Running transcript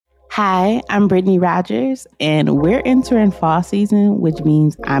Hi, I'm Brittany Rogers, and we're entering fall season, which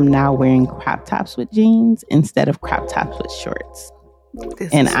means I'm now wearing crop tops with jeans instead of crop tops with shorts.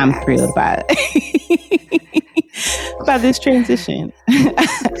 And I'm thrilled by by this transition.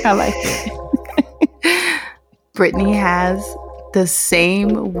 I like it. Brittany has the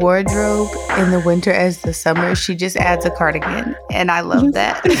same wardrobe in the winter as the summer. She just adds a cardigan, and I love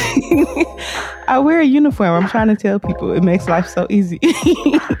that. I wear a uniform. I'm trying to tell people it makes life so easy.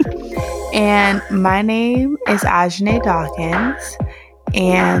 And my name is Ajane Dawkins,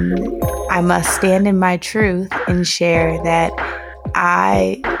 and I must stand in my truth and share that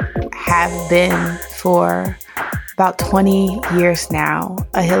I have been for about 20 years now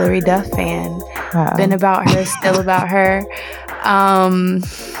a Hilary Duff fan. Wow. Been about her, still about her.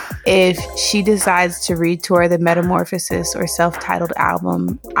 If she decides to retour the Metamorphosis or self-titled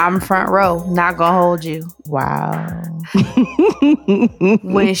album, I'm front row, not gonna hold you. Wow.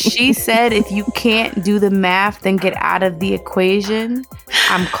 When she said, if you can't do the math, then get out of the equation,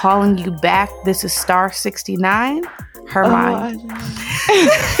 I'm calling you back. This is star 69. Her mind.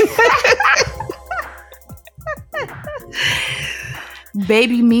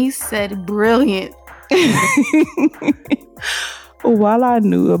 Baby me said brilliant. While I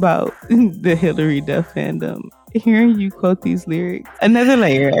knew about the Hilary Duff fandom, hearing you quote these lyrics, another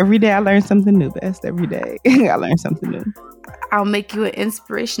layer. Every day I learn something new, best. Every day I learn something new. I'll make you an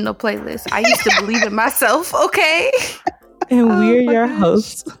inspirational playlist. I used to believe in myself, okay? And we're your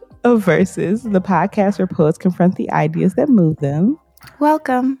hosts of Verses, the podcast where poets confront the ideas that move them.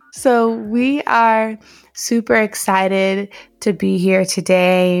 Welcome. So we are super excited to be here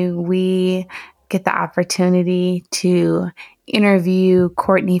today. We get the opportunity to interview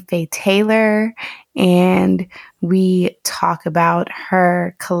Courtney Faye Taylor, and we talk about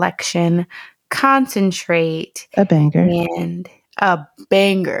her collection, Concentrate. A banger. And a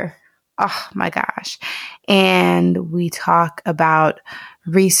banger. Oh my gosh. And we talk about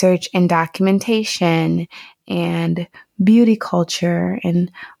research and documentation and beauty culture and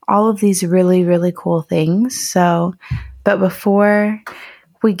all of these really, really cool things. So, but before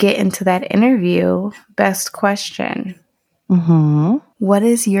we get into that interview, best question. Mm-hmm. What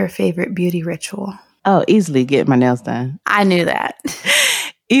is your favorite beauty ritual? Oh, easily get my nails done. I knew that.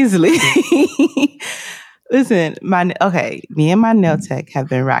 Easily. Listen, me and my nail tech have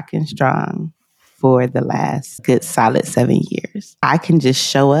been rocking strong for the last good solid 7 years. I can just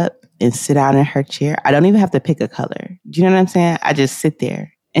show up and sit down in her chair. I don't even have to pick a color. Do you know what I'm saying? I just sit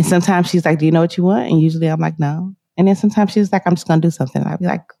there. And sometimes she's like, do you know what you want? And usually I'm like, no. And then sometimes she's like, I'm just going to do something. And I'll be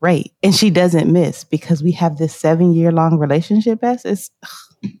like, great. And she doesn't miss because we have this 7-year-long relationship, Bess. It's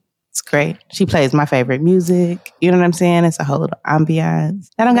great. She plays my favorite music. You know what I'm saying? It's a whole little ambiance.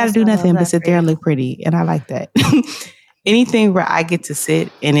 I don't got to do nothing but sit there and look pretty. And I like that. Anything where I get to sit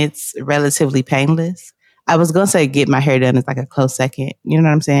and it's relatively painless. I was going to say get my hair done is like a close second. You know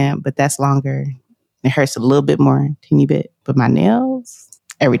what I'm saying? But that's longer. It hurts a little bit more, teeny bit. But my nails,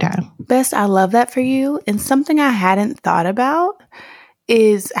 every time. Best, I love that for you. And something I hadn't thought about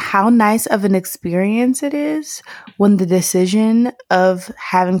is how nice of an experience it is when the decision of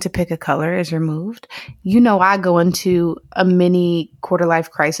having to pick a color is removed. You know, I go into a mini quarter life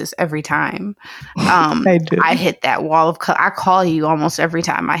crisis every time. I hit that wall of color. I call you almost every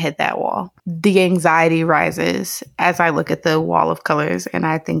time I hit that wall. The anxiety rises as I look at the wall of colors and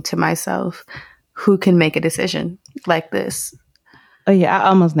I think to myself, who can make a decision like this? Oh, yeah, I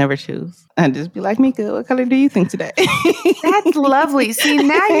almost never choose. I just be like, Mika, what color do you think today? That's lovely. See,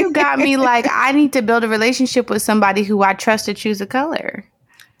 now you got me like, I need to build a relationship with somebody who I trust to choose a color.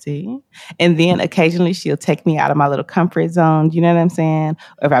 See? And then occasionally she'll take me out of my little comfort zone. You know what I'm saying?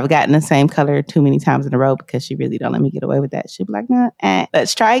 Or if I've gotten the same color too many times in a row because she really don't let me get away with that, she'll be like, nah,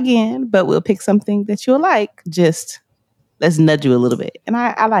 let's try again, but we'll pick something that you'll like. Just let's nudge you a little bit. And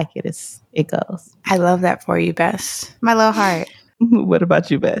I like it. It goes. I love that for you, Bess. My little heart. What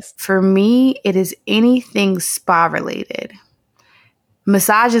about you, Bess? For me, it is anything spa related.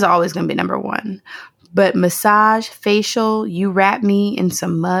 Massage is always going to be number one. But massage, facial, you wrap me in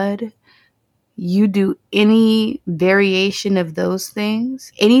some mud. You do any variation of those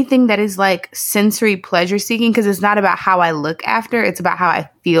things. Anything that is like sensory pleasure seeking, because it's not about how I look after. It's about how I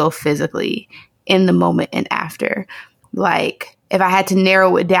feel physically in the moment and after. Like, if I had to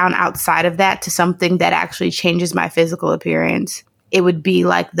narrow it down outside of that to something that actually changes my physical appearance, it would be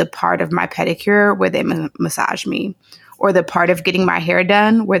like the part of my pedicure where they massage me, or the part of getting my hair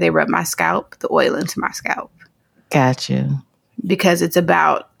done where they rub my scalp, the oil into my scalp. Gotcha. Because it's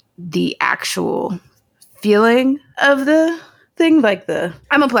about the actual feeling of the thing.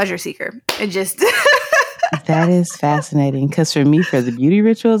 I'm a pleasure seeker. It just, That is fascinating. Because for me, for the beauty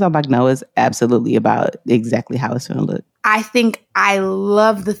rituals, I'm like, no, it's absolutely about exactly how it's going to look. I think I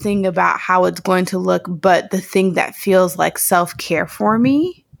love the thing about how it's going to look, but the thing that feels like self-care for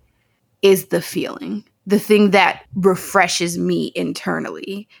me is the feeling. The thing that refreshes me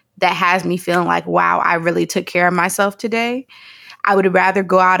internally, that has me feeling like, wow, I really took care of myself today. I would rather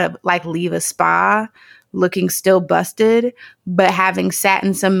go out of leave a spa looking still busted, but having sat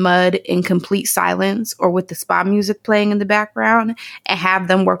in some mud in complete silence or with the spa music playing in the background and have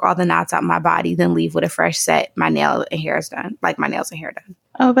them work all the knots out my body, then leave with a fresh set, my nails and hair done.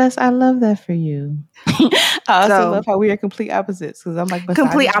 Oh, Bess, I love that for you. I also love how we are complete opposites because I'm like,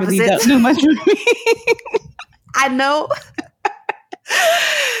 complete massages really opposites. don't do much for me. I know.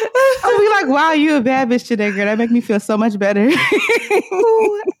 I'll be like, wow, you a bad bitch today, girl. That make me feel so much better.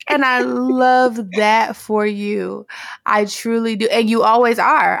 And I love that for you. I truly do. And you always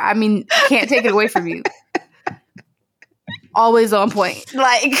are. I mean, can't take it away from you. Always on point.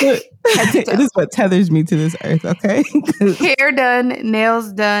 Like, it is what tethers me to this earth, okay? Hair done,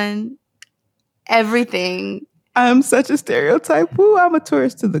 nails done, everything. I'm such a stereotype. Woo, I'm a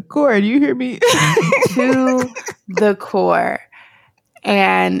tourist to the core. Do you hear me? To the core.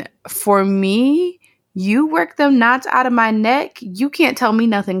 And for me, you work them knots out of my neck, you can't tell me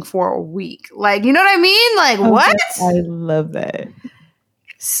nothing for a week. Like, you know what I mean? Like, what? I love that.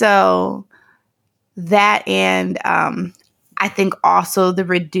 So that, and I think also the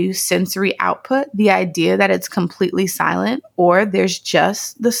reduced sensory output, the idea that it's completely silent or there's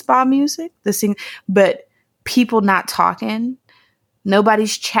just the spa music, but people not talking.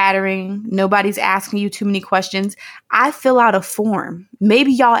 Nobody's chattering. Nobody's asking you too many questions. I fill out a form.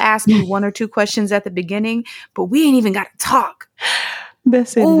 Maybe y'all ask me one or two questions at the beginning, but we ain't even got to talk.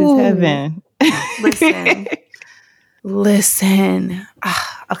 Best it is heaven. Listen.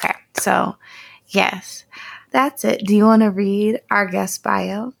 Okay. So, yes, that's it. Do you want to read our guest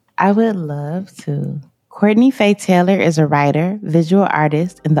bio? I would love to. Courtney Faye Taylor is a writer, visual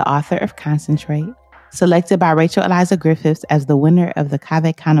artist, and the author of Concentrate. Selected by Rachel Eliza Griffiths as the winner of the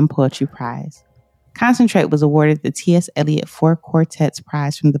Cave Canem Poetry Prize. Concentrate was awarded the T.S. Eliot Four Quartets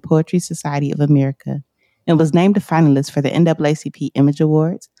Prize from the Poetry Society of America and was named a finalist for the NAACP Image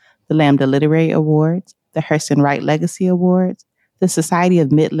Awards, the Lambda Literary Awards, the Hurston Wright Legacy Awards, the Society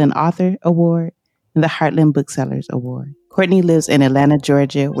of Midland Author Award, and the Heartland Booksellers Award. Courtney lives in Atlanta,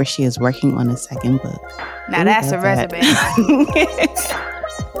 Georgia, where she is working on a second book. Now that's a resume.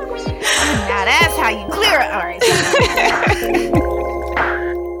 Now that's how you clear it. All right.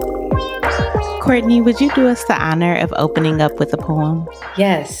 Courtney, would you do us the honor of opening up with a poem?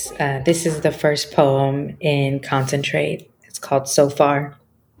 Yes, this is the first poem in Concentrate. It's called So Far.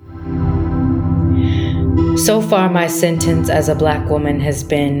 So far, my sentence as a Black woman has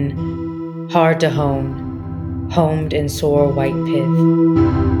been hard to hone, homed in sore white pith.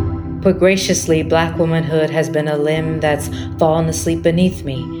 Put graciously, Black womanhood has been a limb that's fallen asleep beneath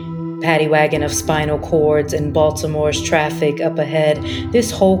me. Paddy wagon of spinal cords in Baltimore's traffic up ahead.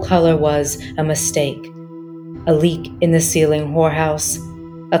 This whole color was a mistake. A leak in the ceiling whorehouse.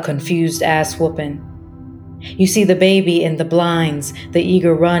 A confused ass whooping. You see the baby in the blinds, the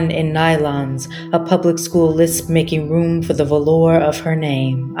eager run in nylons, a public school lisp making room for the velour of her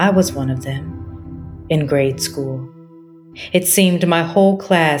name. I was one of them. In grade school. It seemed my whole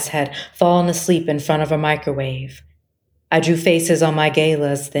class had fallen asleep in front of a microwave. I drew faces on my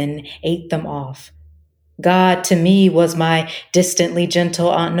galas, then ate them off. God to me was my distantly gentle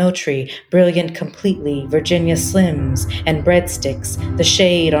Aunt Notri, brilliant completely, Virginia Slims and breadsticks. The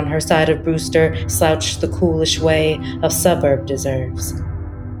shade on her side of Brewster slouched the coolish way of suburb deserves.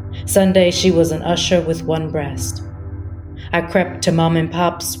 Sunday she was an usher with one breast. I crept to mom and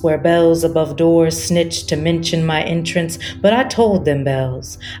pop's where bells above doors snitched to mention my entrance, but I told them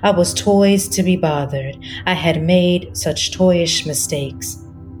bells. I was toys to be bothered. I had made such toyish mistakes.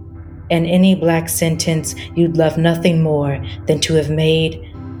 In any Black sentence, you'd love nothing more than to have made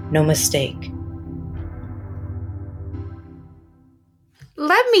no mistake.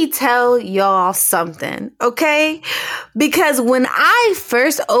 Let me tell y'all something, okay? Because when I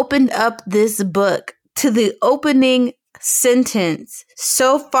first opened up this book to the opening sentence,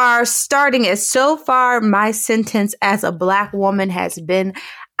 so far my sentence as a Black woman has been,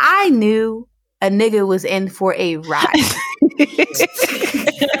 I knew a nigga was in for a ride.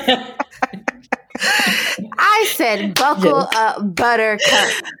 I said, buckle up, buttercup.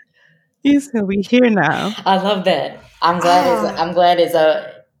 You said we here now. I love that. I'm glad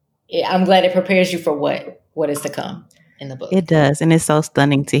it prepares you for what is to come in the book. It does, and it's so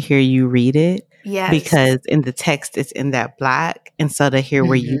stunning to hear you read it. Yes. Because in the text it's in that Black, and so to hear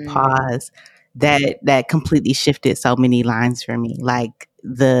where you pause that completely shifted so many lines for me. Like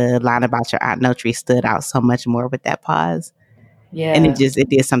the line about your Aunt Notary stood out so much more with that pause. And Yeah. it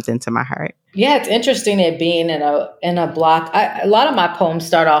did something to my heart. Yeah, it's interesting it being in a block. A lot of my poems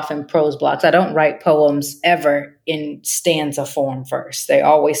start off in prose blocks. I don't write poems ever in stanza form first. They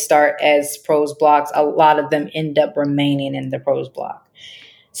always start as prose blocks. A lot of them end up remaining in the prose block.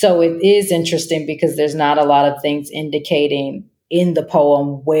 So it is interesting because there's not a lot of things indicating in the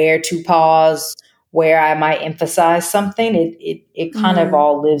poem where to pause, where I might emphasize something. It kind of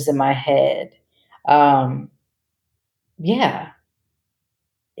all lives in my head. Yeah.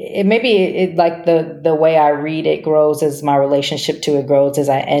 It like the way I read it grows as my relationship to it grows as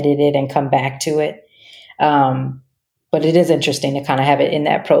I edit it and come back to it. But it is interesting to kind of have it in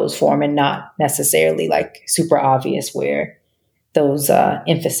that prose form and not necessarily like super obvious where those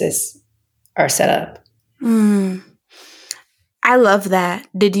emphasis are set up. I love that.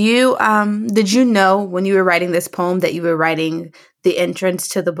 Did you know when you were writing this poem that you were writing the entrance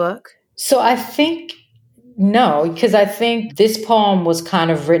to the book? So I think no, because I think this poem was kind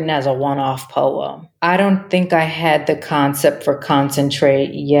of written as a one-off poem. I don't think I had the concept for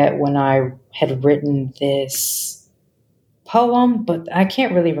concentrate yet when I had written this poem, but I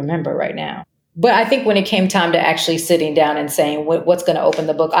can't really remember right now. But I think when it came time to actually sitting down and saying what's going to open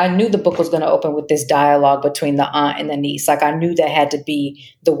the book, I knew the book was going to open with this dialogue between the aunt and the niece. Like I knew that had to be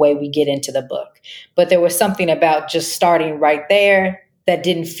the way we get into the book. But there was something about just starting right there that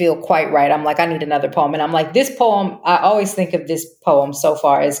didn't feel quite right. I'm like, I need another poem. And I'm like, this poem, I always think of this poem so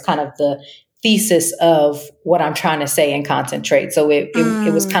far as kind of the thesis of what I'm trying to say and concentrate. So it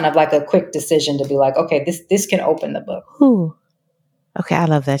was kind of like a quick decision to be like, okay, this can open the book. Ooh. Okay, I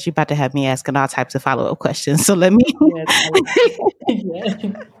love that. You're about to have me asking all types of follow-up questions. So let me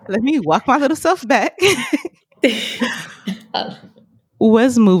let me walk my little self back.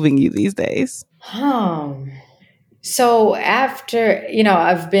 What's moving you these days? So after,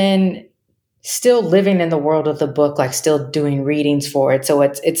 I've been still living in the world of the book, like still doing readings for it. So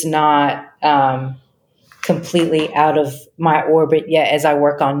it's not completely out of my orbit yet as I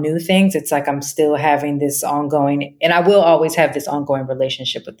work on new things. It's like I'm still having this ongoing, and I will always have this ongoing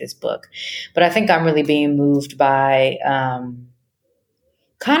relationship with this book. But I think I'm really being moved by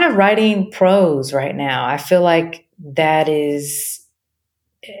kind of writing prose right now. I feel like that is,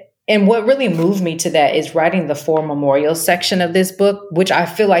 and what really moved me to that is writing the for memorial section of this book, which I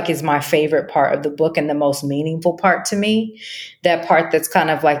feel like is my favorite part of the book and the most meaningful part to me. That part that's kind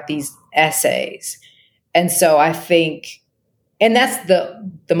of like these essays. And so I think, and that's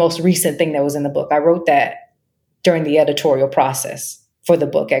the most recent thing that was in the book. I wrote that during the editorial process for the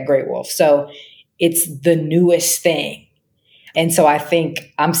book at Great Wolf. So it's the newest thing. And so I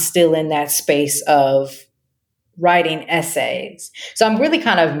think I'm still in that space of writing essays. So I'm really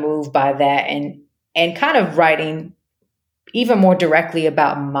kind of moved by that and kind of writing even more directly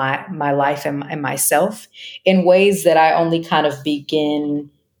about my life and myself in ways that I only kind of begin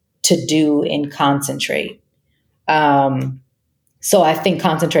to do in concentrate. So I think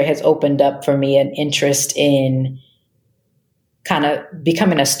concentrate has opened up for me an interest in kind of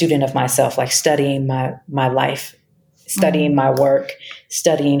becoming a student of myself, like studying my life, studying my work,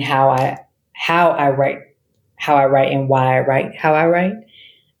 studying how I write and why I write how I write.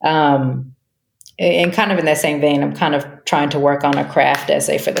 And kind of in that same vein, I'm kind of trying to work on a craft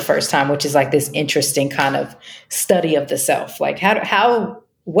essay for the first time, which is like this interesting kind of study of the self. Like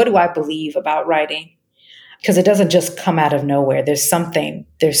what do I believe about writing? Because it doesn't just come out of nowhere. There's something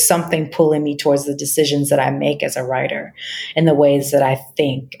pulling me towards the decisions that I make as a writer and the ways that I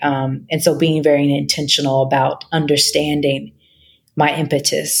think. And so being very intentional about understanding my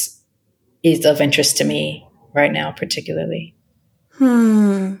impetus is of interest to me right now, particularly.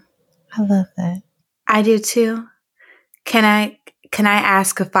 I love that. I do too. Can I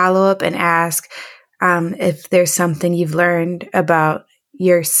ask a follow-up and ask if there's something you've learned about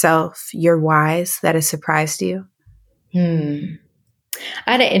yourself, your whys, that has surprised you? I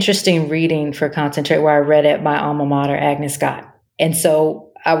had an interesting reading for Concentrate where I read at my alma mater, Agnes Scott. And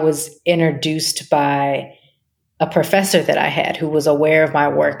so I was introduced by a professor that I had who was aware of my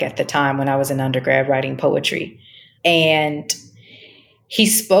work at the time when I was an undergrad writing poetry. And he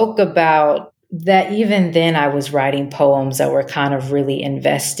spoke about that even then I was writing poems that were kind of really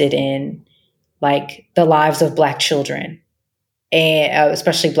invested in like the lives of Black children, and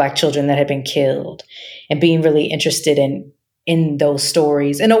especially Black children that had been killed, and being really interested in those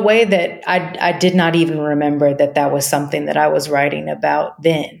stories in a way that I did not even remember that was something that I was writing about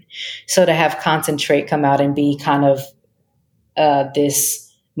then. So to have Concentrate come out and be kind of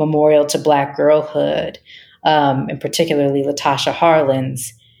this memorial to Black girlhood, and particularly Latasha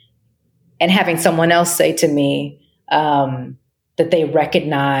Harlan's, and having someone else say to me that they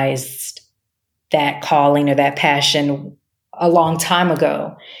recognized that calling or that passion a long time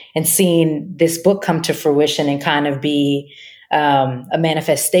ago, and seeing this book come to fruition and kind of be a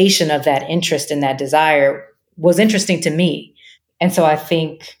manifestation of that interest and that desire was interesting to me. And so I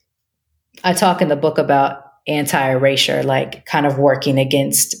think I talk in the book about anti-erasure, like kind of working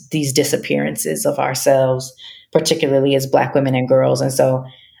against these disappearances of ourselves, particularly as Black women and girls. And so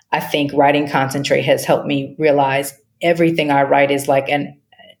I think writing Concentrate has helped me realize everything I write is like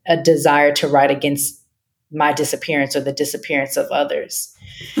a desire to write against my disappearance or the disappearance of others.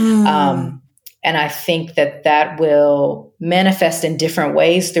 And I think that will manifest in different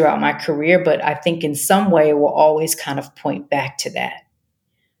ways throughout my career, but I think in some way it will always kind of point back to that.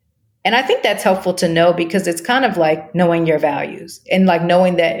 And I think that's helpful to know, because it's kind of like knowing your values and like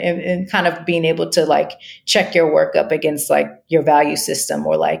knowing that and kind of being able to like check your work up against like your value system,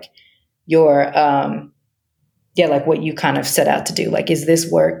 or like your, like what you kind of set out to do. Like, is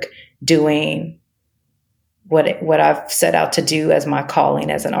this work doing what I've set out to do as my calling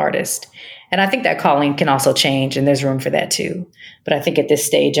as an artist? And I think that calling can also change, and there's room for that too. But I think at this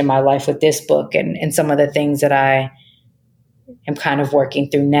stage in my life with this book and some of the things that I am kind of working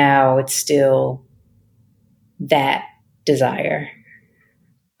through now, it's still that desire.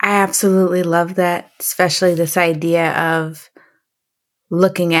 I absolutely love that, especially this idea of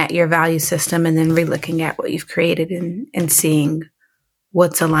looking at your value system and then relooking at what you've created and seeing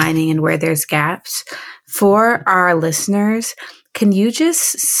what's aligning and where there's gaps. For our listeners, can you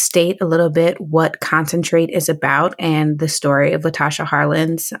just state a little bit what Concentrate is about and the story of Latasha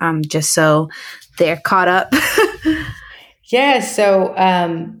Harlins, just so they're caught up? Yeah, so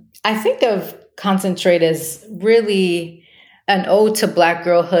I think of Concentrate as really an ode to Black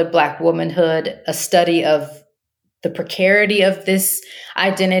girlhood, Black womanhood, a study of the precarity of this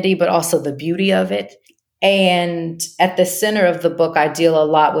identity, but also the beauty of it. And at the center of the book, I deal a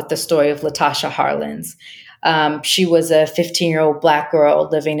lot with the story of Latasha Harlins. She was a 15-year-old Black girl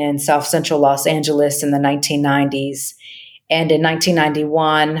living in South Central Los Angeles in the 1990s. And in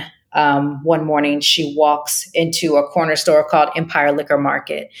 1991, one morning, she walks into a corner store called Empire Liquor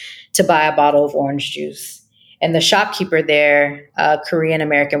Market to buy a bottle of orange juice. And the shopkeeper there, a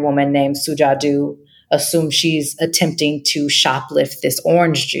Korean-American woman named Sujadu, assumes she's attempting to shoplift this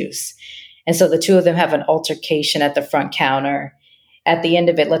orange juice. And so the two of them have an altercation at the front counter. At the end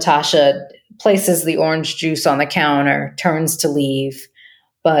of it, Latasha places the orange juice on the counter, turns to leave,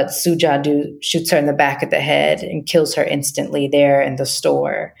 but Sujadu shoots her in the back of the head and kills her instantly there in the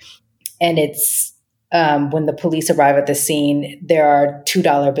store. And it's when the police arrive at the scene, there are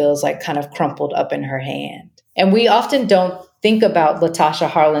 $2 bills like kind of crumpled up in her hand. And we often don't think about Latasha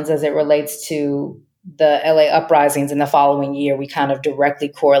Harlins as it relates to the LA uprisings in the following year. We kind of directly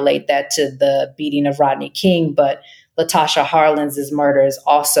correlate that to the beating of Rodney King, but Latasha Harlins' murder is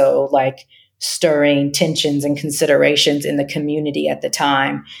also like stirring tensions and considerations in the community at the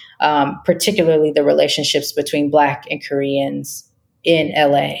time, particularly the relationships between Black and Koreans in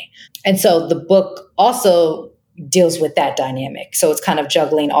LA. And so the book also deals with that dynamic. So it's kind of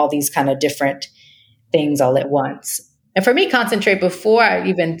juggling all these kind of different things all at once. And for me, Concentrate, before I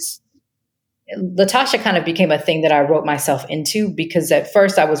even Latasha kind of became a thing that I wrote myself into, because at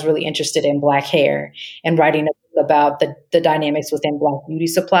first I was really interested in Black hair and writing a book about the dynamics within Black beauty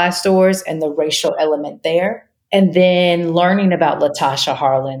supply stores and the racial element there. And then learning about Latasha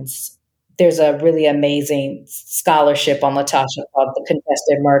Harlins, there's a really amazing scholarship on Latasha called The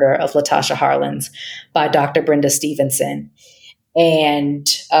Contested Murder of Latasha Harlins by Dr. Brenda Stevenson. And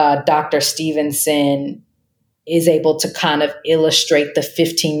Dr. Stevenson is able to kind of illustrate the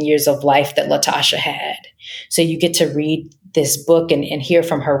 15 years of life that Latasha had. So you get to read this book and hear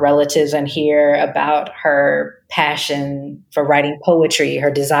from her relatives and hear about her passion for writing poetry,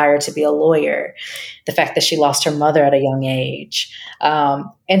 her desire to be a lawyer, the fact that she lost her mother at a young age.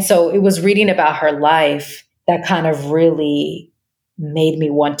 And so it was reading about her life that kind of really made me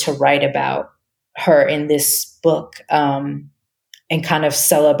want to write about her in this book, and kind of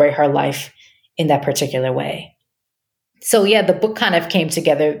celebrate her life in that particular way. So yeah, the book kind of came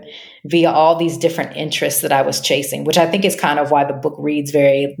together via all these different interests that I was chasing, which I think is kind of why the book reads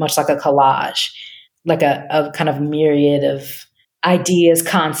very much like a collage, like a kind of myriad of ideas,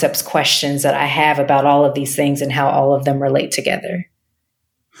 concepts, questions that I have about all of these things and how all of them relate together.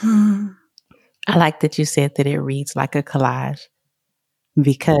 I like that you said that it reads like a collage,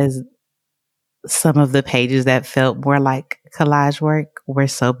 because some of the pages that felt more like collage work were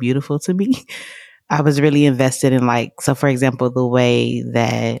so beautiful to me. I was really invested in, like, so for example, the way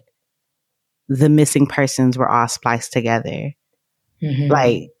that the missing persons were all spliced together. Mm-hmm.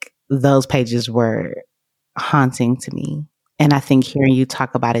 Like those pages were haunting to me. And I think hearing you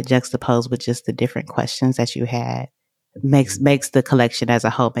talk about it juxtaposed with just the different questions that you had makes the collection as a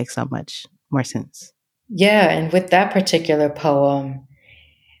whole make so much more sense. Yeah, and with that particular poem,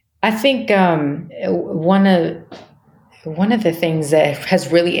 I think one of the things that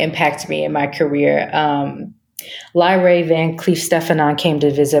has really impacted me in my career, Lyra Van Cleef Stefanon came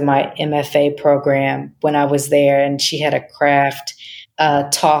to visit my MFA program when I was there, and she had a craft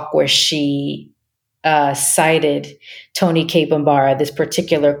talk where she cited Tony Capambara, this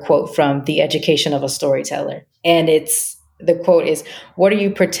particular quote from The Education of a Storyteller. And the quote is, "What are you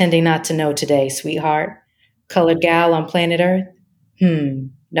pretending not to know today, sweetheart? Colored gal on planet Earth?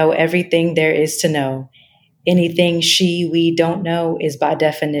 Know everything there is to know. Anything we don't know is by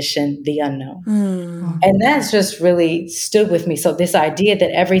definition the unknown." And that's just really stood with me. So this idea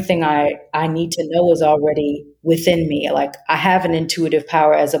that everything I need to know is already within me. Like, I have an intuitive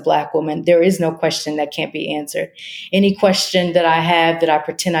power as a Black woman. There is no question that can't be answered. Any question that I have that I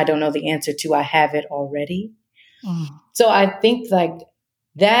pretend I don't know the answer to, I have it already. So I think like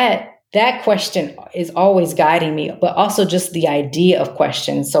that question is always guiding me, but also just the idea of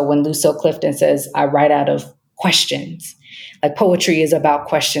questions. So when Lucille Clifton says, I write out of questions, like poetry is about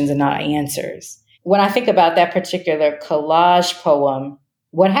questions and not answers. When I think about that particular collage poem,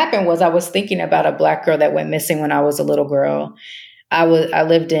 what happened was I was thinking about a Black girl that went missing when I was a little girl. I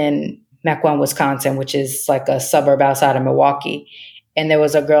lived in Mequon, Wisconsin, which is like a suburb outside of Milwaukee. And there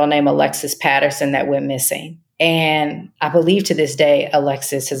was a girl named Alexis Patterson that went missing. And I believe to this day,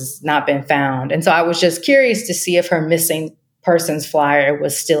 Alexis has not been found. And so I was just curious to see if her missing persons flyer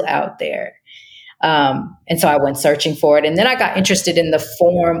was still out there. And so I went searching for it. And then I got interested in the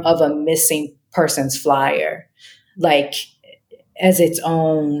form of a missing persons flyer, like as its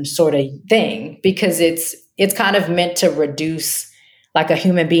own sort of thing, because it's kind of meant to reduce like a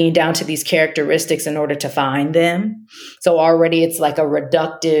human being down to these characteristics in order to find them. So already it's like a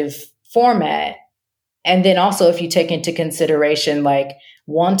reductive format. And then also, if you take into consideration like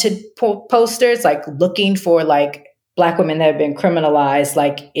wanted posters, like looking for like Black women that have been criminalized,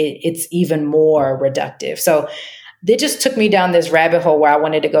 like it's even more reductive. So they just took me down this rabbit hole where I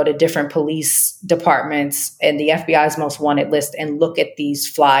wanted to go to different police departments and the FBI's most wanted list and look at these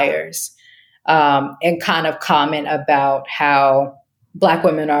flyers and kind of comment about how Black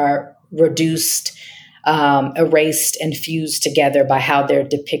women are reduced, erased, and fused together by how they're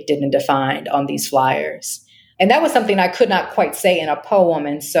depicted and defined on these flyers. And that was something I could not quite say in a poem.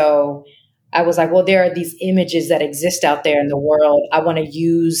 And so I was like, well, there are these images that exist out there in the world. I want to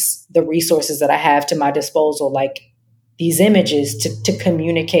use the resources that I have to my disposal, like these images, to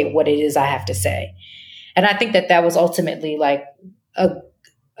communicate what it is I have to say. And I think that was ultimately like a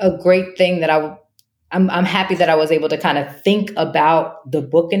great thing that I'm happy that I was able to kind of think about the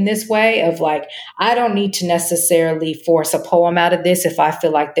book in this way of like, I don't need to necessarily force a poem out of this if I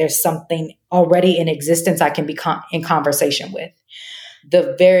feel like there's something already in existence I can be in conversation with.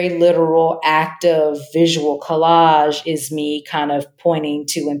 The very literal act of visual collage is me kind of pointing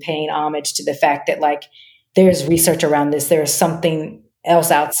to and paying homage to the fact that like, there's research around this. There's something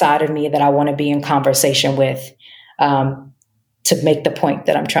else outside of me that I want to be in conversation with to make the point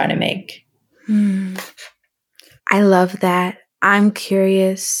that I'm trying to make. I love that. I'm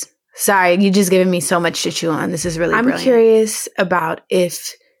curious. Sorry, you just given me so much to chew on. This is really brilliant. I'm curious about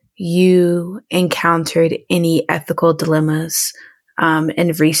if you encountered any ethical dilemmas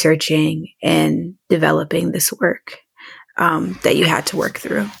in researching and developing this work that you had to work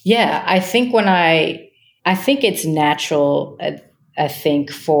through. Yeah, I think I think it's natural, I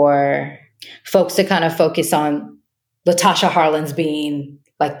think, for folks to kind of focus on Latasha Harlins being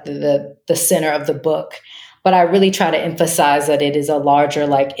like the center of the book. But I really try to emphasize that it is a larger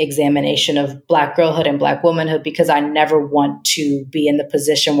like examination of Black girlhood and Black womanhood, because I never want to be in the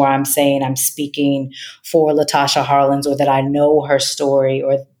position where I'm saying I'm speaking for Latasha Harlins or that I know her story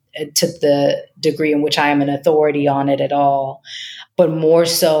or to the degree in which I am an authority on it at all, but more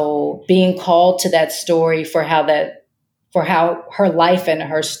so being called to that story for how her life and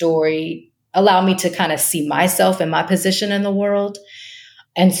her story allow me to kind of see myself and my position in the world.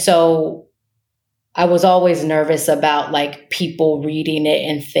 And so I was always nervous about like people reading it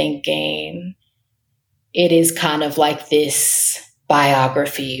and thinking it is kind of like this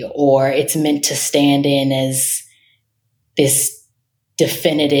biography, or it's meant to stand in as this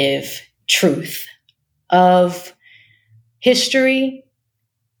definitive truth of history,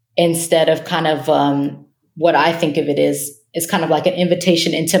 instead of kind of what I think of it is kind of like an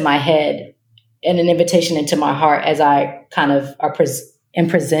invitation into my head and an invitation into my heart as I kind of am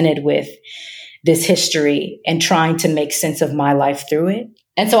presented with this history and trying to make sense of my life through it.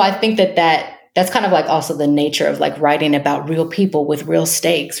 And so I think that's kind of like also the nature of like writing about real people with real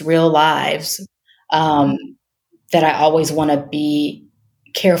stakes, real lives, that I always want to be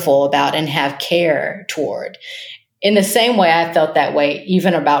careful about and have care toward. In the same way, I felt that way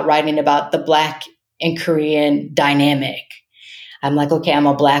even about writing about the Black and Korean dynamic. I'm like, okay, I'm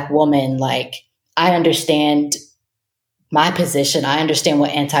a Black woman. Like, I understand my position. I understand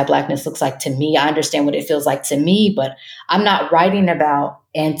what anti-Blackness looks like to me. I understand what it feels like to me, but I'm not writing about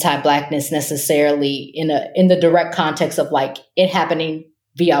anti-Blackness necessarily in the direct context of like it happening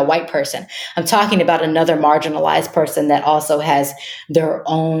via a white person. I'm talking about another marginalized person that also has their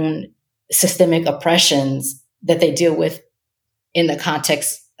own systemic oppressions that they deal with in the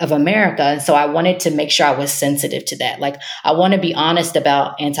context of America. And so I wanted to make sure I was sensitive to that. Like, I want to be honest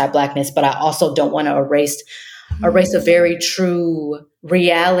about anti-Blackness, but I also don't want to erase a very true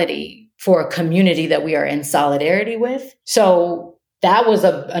reality for a community that we are in solidarity with. So that was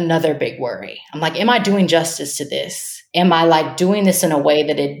another big worry. I'm like, am I doing justice to this? Am I like doing this in a way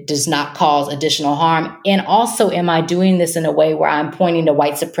that it does not cause additional harm? And also, am I doing this in a way where I'm pointing to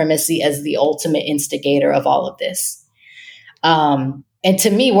white supremacy as the ultimate instigator of all of this? And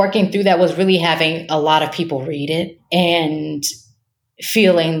to me, working through that was really having a lot of people read it and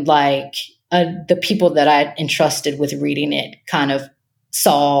feeling like the people that I entrusted with reading it kind of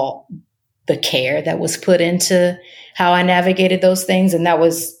saw the care that was put into how I navigated those things. And that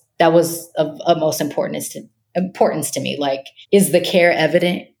was of utmost importance to me. Like, is the care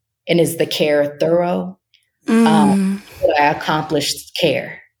evident and is the care thorough? Did I accomplish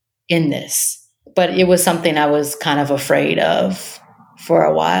care in this? But it was something I was kind of afraid of for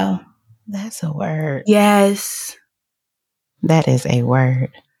a while. That's a word. Yes. That is a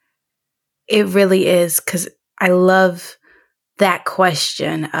word. It really is, because I love that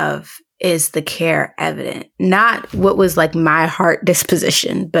question of, is the care evident? Not what was like my heart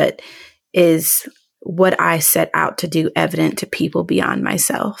disposition, but is what I set out to do evident to people beyond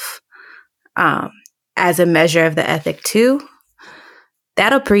myself? As a measure of the ethic too,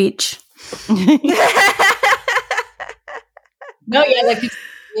 that'll preach. No, yeah,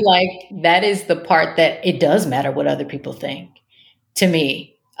 like that is the part that it does matter what other people think to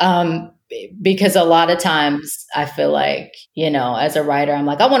me. Because a lot of times I feel like, as a writer, I'm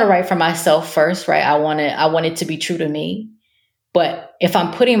like, I want to write for myself first, right? I want it to be true to me. But if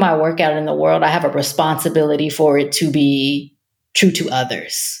I'm putting my work out in the world, I have a responsibility for it to be true to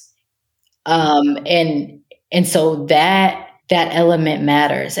others. And so that element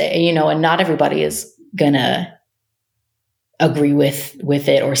matters, and not everybody is gonna agree with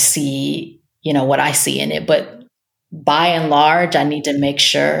it or see, what I see in it. But by and large, I need to make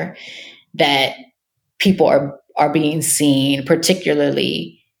sure that people are being seen,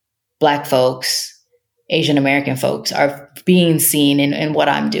 particularly Black folks, Asian American folks are being seen in what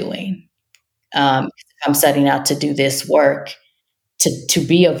I'm doing. I'm setting out to do this work, to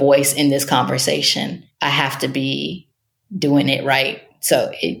be a voice in this conversation. I have to be doing it right.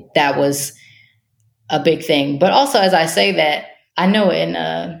 So that was a big thing. But also, as I say that, I know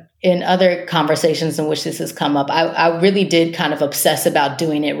in other conversations in which this has come up, I really did kind of obsess about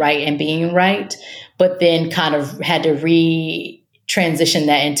doing it right and being right, but then kind of had to transition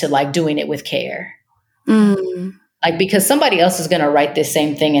that into like doing it with care. Like, because somebody else is going to write this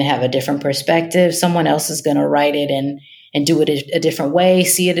same thing and have a different perspective. Someone else is going to write it and do it a different way,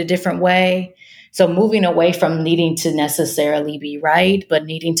 see it a different way. So moving away from needing to necessarily be right, but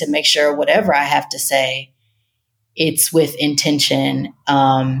needing to make sure whatever I have to say, it's with intention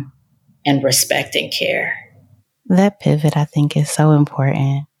and respect and care. That pivot, I think, is so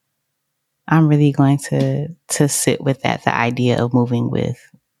important. I'm really going to sit with that, the idea of moving with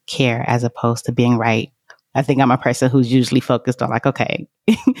care as opposed to being right. I think I'm a person who's usually focused on like, okay,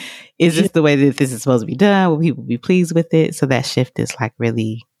 is this the way that this is supposed to be done? Will people be pleased with it? So that shift is like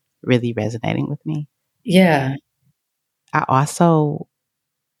really, really resonating with me. Yeah. I also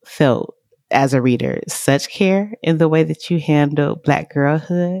felt as a reader such care in the way that you handled Black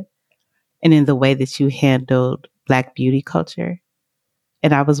girlhood and in the way that you handled Black beauty culture.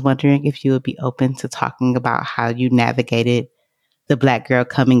 And I was wondering if you would be open to talking about how you navigated the Black girl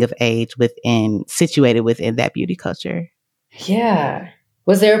coming of age situated within that beauty culture. Yeah.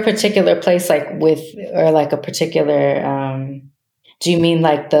 Was there a particular place or like a particular, do you mean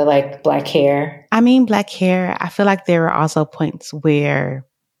like the like Black hair? I mean Black hair. I feel like there were also points where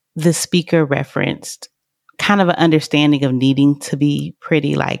the speaker referenced kind of an understanding of needing to be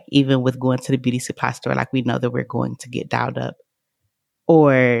pretty, like even with going to the beauty supply store, like we know that we're going to get dialed up.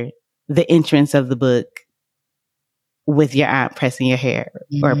 Or the entrance of the book with your aunt pressing your hair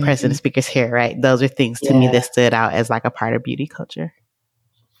or pressing the speaker's hair, right? Those are things to me that stood out as like a part of beauty culture.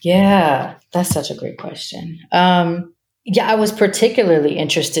 Yeah, that's such a great question. Yeah, I was particularly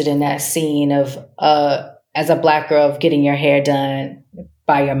interested in that scene of as a Black girl of getting your hair done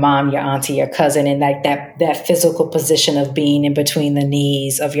by your mom, your auntie, your cousin, and like that physical position of being in between the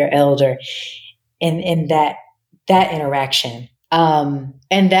knees of your elder, and that interaction, and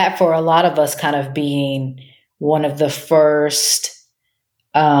that for a lot of us kind of being one of the first,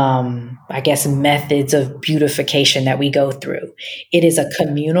 I guess, methods of beautification that we go through. It is a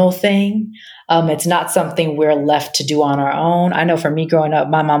communal thing. It's not something we're left to do on our own. I know for me growing up,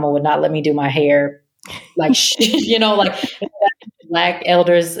 my mama would not let me do my hair. Like, like Black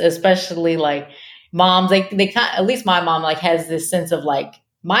elders, especially like moms, they kind, at least my mom like has this sense of like,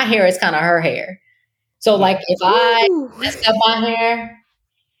 my hair is kind of her hair. So like if I messed up my hair,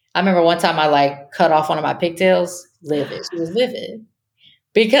 I remember one time I like cut off one of my pigtails, livid. She was livid.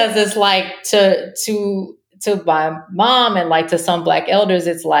 Because it's like to my mom and like to some Black elders,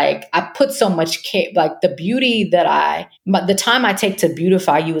 it's like I put so much care, like the beauty that the time I take to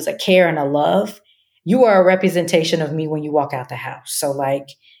beautify you is a care and a love. You are a representation of me when you walk out the house. So like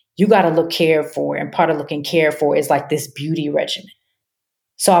you got to look cared for, and part of looking cared for is like this beauty regimen.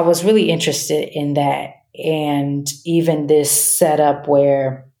 So I was really interested in that, and even this setup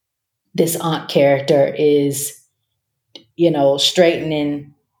where this aunt character is,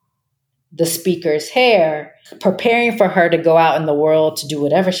 straightening the speaker's hair, preparing for her to go out in the world to do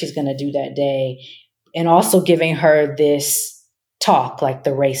whatever she's going to do that day, and also giving her this talk, like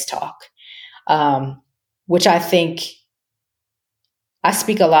the race talk, which I think I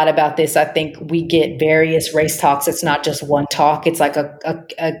speak a lot about this. I think we get various race talks. It's not just one talk. It's like a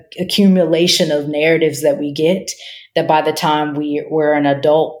accumulation of narratives that we get, that by the time we're an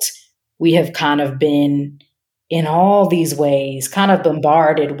adult, we have kind of been in all these ways kind of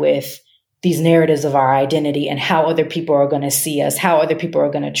bombarded with these narratives of our identity and how other people are going to see us, how other people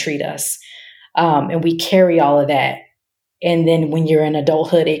are going to treat us. And we carry all of that. And then when you're in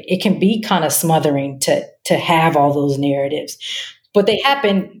adulthood, it can be kind of smothering to have all those narratives, but they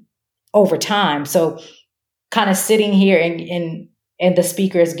happen over time. So kind of sitting here and the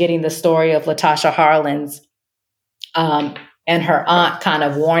speaker is getting the story of Latasha Harlan's, and her aunt kind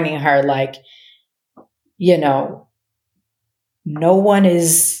of warning her, like, no one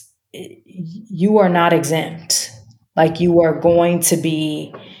is, you are not exempt. Like you are going to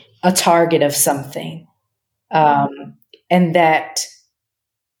be a target of something. And that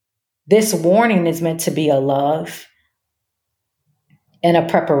this warning is meant to be a love and a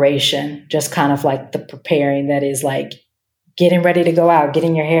preparation, just kind of like the preparing that is like getting ready to go out,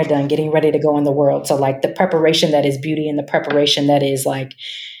 getting your hair done, getting ready to go in the world. So like the preparation that is beauty, and the preparation that is like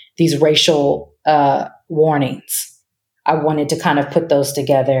these racial warnings. I wanted to kind of put those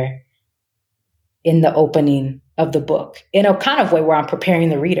together in the opening of the book in a kind of way where I'm preparing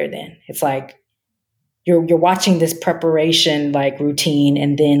the reader. Then it's like you're watching this preparation like routine,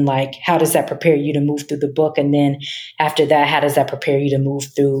 and then like how does that prepare you to move through the book, and then after that, how does that prepare you to move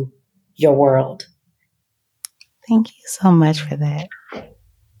through your world? Thank you so much for that.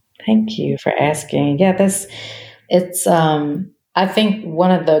 Thank you for asking. Yeah, it's I think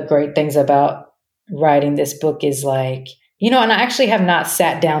one of the great things about writing this book is like, and I actually have not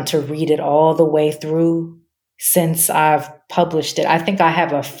sat down to read it all the way through since I've published it. I think I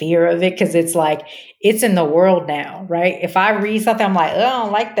have a fear of it because it's like, it's in the world now, right? If I read something, I'm like, oh, I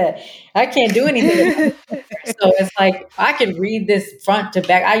don't like that. I can't do anything. So it's like, I can read this front to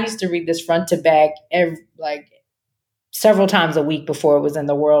back. I used to read this front to back several times a week before it was in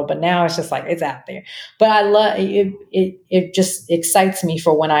the world, but now it's just like, it's out there. But I love it. It just excites me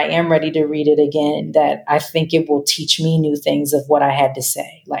for when I am ready to read it again, that I think it will teach me new things of what I had to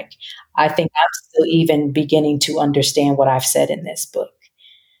say. Like, I think I'm still even beginning to understand what I've said in this book.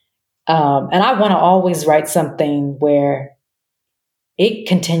 And I want to always write something where it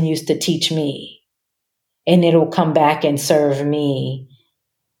continues to teach me and it'll come back and serve me.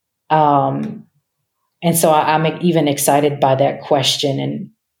 And so I'm even excited by that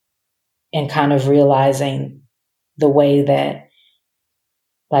question and kind of realizing the way that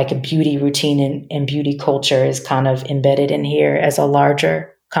like a beauty routine and beauty culture is kind of embedded in here as a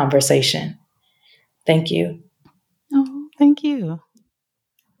larger conversation. Thank you. Oh, thank you.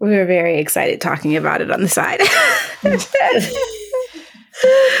 We were very excited talking about it on the side.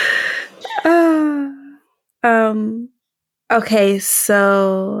 Okay,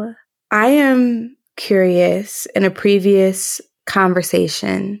 so I am curious. In a previous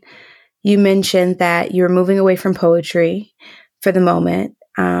conversation, you mentioned that you were moving away from poetry for the moment.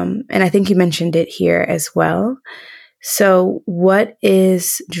 And I think you mentioned it here as well. So what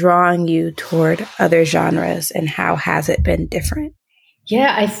is drawing you toward other genres, and how has it been different?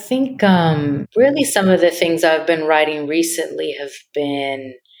 Yeah, I think really some of the things I've been writing recently have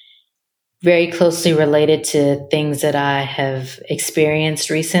been very closely related to things that I have experienced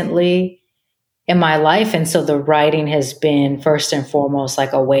recently in my life. And so the writing has been first and foremost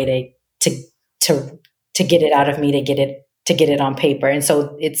like a way to to get it out of me, to get it on paper. And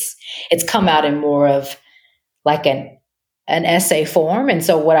so it's come out in more of like an essay form. And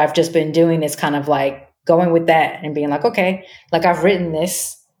so what I've just been doing is kind of like going with that and being like, okay, like I've written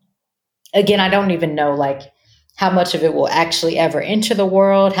this. Again, I don't even know like how much of it will actually ever enter the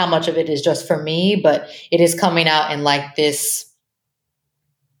world, how much of it is just for me, but it is coming out in like this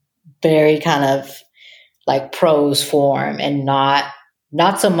very kind of like prose form and not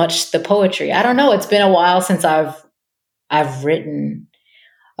so much the poetry. I don't know. It's been a while since I've written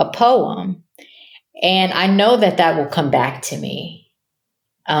a poem, and I know that that will come back to me.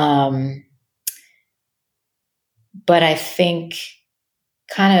 Um, but I think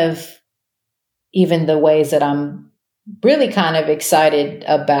kind of even the ways that I'm really kind of excited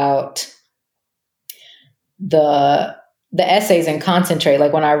about the essays and concentrate.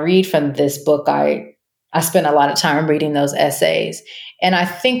 Like when I read from this book, I spend a lot of time reading those essays. And I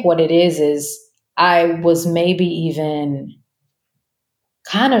think what it is I was maybe even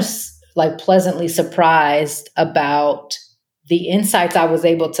kind of like pleasantly surprised about the insights I was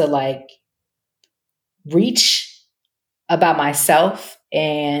able to like reach about myself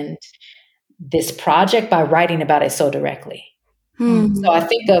and this project by writing about it so directly. So I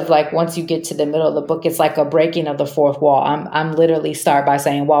think of like once you get to the middle of the book, it's like a breaking of the fourth wall. I'm literally start by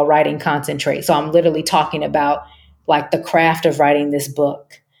saying while writing, concentrate. So I'm literally talking about like the craft of writing this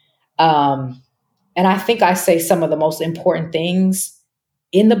book. And I think I say some of the most important things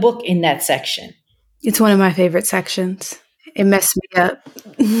in the book in that section. It's one of my favorite sections. It messed me up.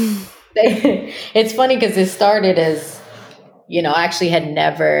 It's funny because it started as, I actually had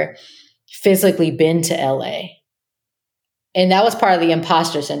never physically been to LA. And that was part of the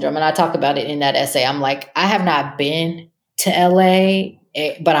imposter syndrome. And I talk about it in that essay. I'm like, I have not been to LA,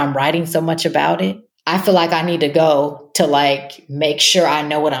 but I'm writing so much about it. I feel like I need to go to like make sure I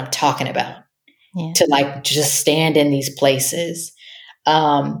know what I'm talking about, to like just stand in these places.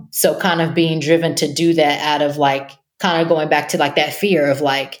 So kind of being driven to do that out of like kind of going back to like that fear of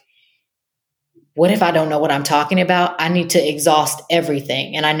like, what if I don't know what I'm talking about? I need to exhaust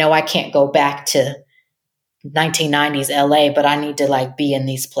everything. And I know I can't go back to 1990s LA, but I need to like be in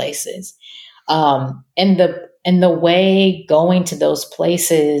these places. And the way going to those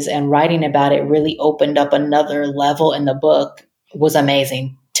places and writing about it really opened up another level in the book was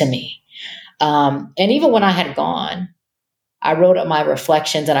amazing to me. And even when I had gone, I wrote up my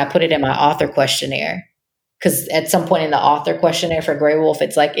reflections and I put it in my author questionnaire. Because at some point in the author questionnaire for Grey Wolf,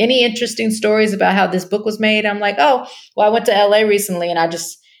 it's like, any interesting stories about how this book was made? I'm like, oh, well, I went to LA recently and I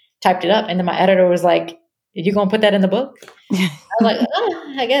just typed it up. And then my editor was like, you going to put that in the book? I'm like,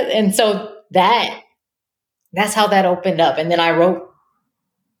 oh, I guess. And so that's how that opened up. And then I wrote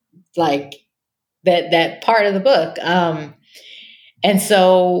like that part of the book. And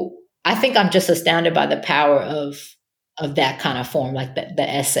so I think I'm just astounded by the power of that kind of form, like the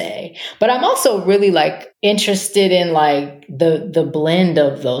essay. But I'm also really like interested in like the blend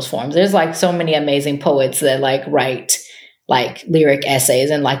of those forms. There's like so many amazing poets that like write like lyric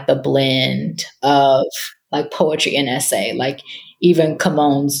essays and like the blend of like poetry and essay, like even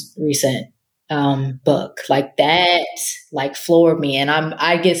Kamon's recent book, like that like floored me. And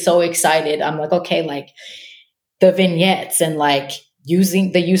I get so excited. I'm like, okay, like the vignettes and like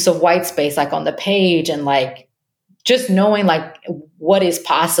using the use of white space like on the page and like just knowing like what is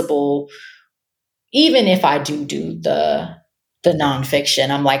possible, even if I do the nonfiction,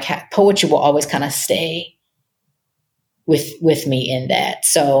 I'm like poetry will always kind of stay with me in that.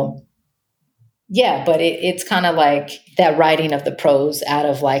 So yeah, but it's kind of like that writing of the prose out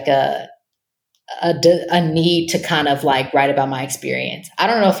of like a need to kind of like write about my experience. I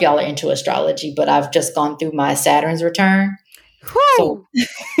don't know if y'all are into astrology, but I've just gone through my Saturn's return. Whew. So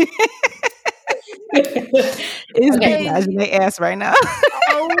It's massaging their ass right now.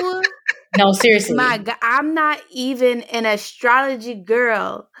 Oh no, seriously. my God, I'm not even an astrology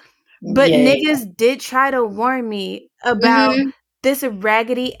girl, but niggas did try to warn me about this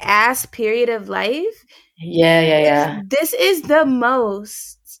raggedy ass period of life. Yeah. This is the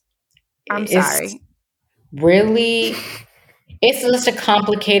most. I'm sorry. Really, it's such a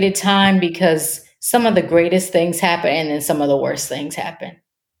complicated time because some of the greatest things happen and then some of the worst things happen.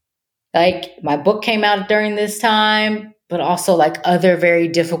 Like my book came out during this time, but also like other very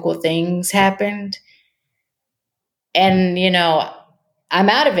difficult things happened. And, I'm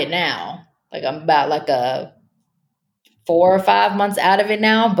out of it now. Like I'm about like a 4 or 5 months out of it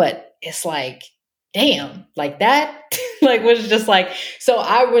now, but it's like, damn, like that, like was just like, so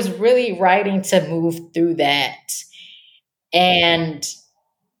I was really writing to move through that. And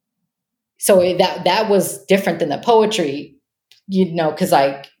so that was different than the poetry, because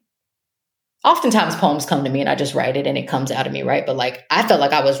like oftentimes poems come to me and I just write it and it comes out of me, right? But like I felt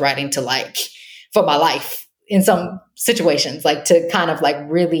like I was writing to like for my life in some situations, like to kind of like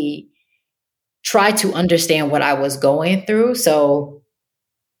really try to understand what I was going through. So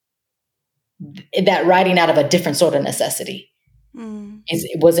that writing out of a different sort of necessity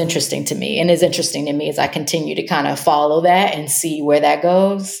was interesting to me, and is interesting to me as I continue to kind of follow that and see where that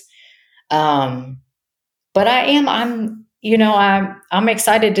goes. But I'm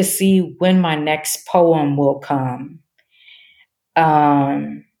excited to see when my next poem will come.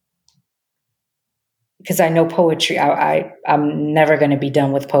 Because I know poetry, I'm never going to be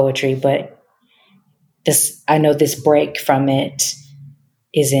done with poetry, but I know this break from it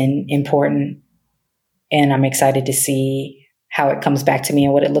is important, and I'm excited to see how it comes back to me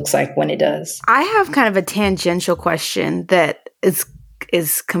and what it looks like when it does. I have kind of a tangential question that is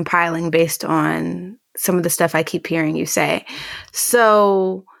compiling based on some of the stuff I keep hearing you say.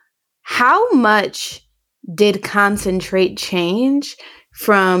 So how much did Concentrate change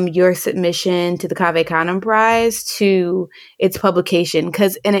from your submission to the Cave Canem Prize to its publication?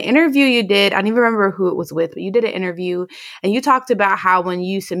 Because in an interview you did, I don't even remember who it was with, but you did an interview and you talked about how when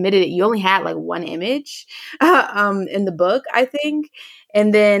you submitted it, you only had like one image in the book, I think.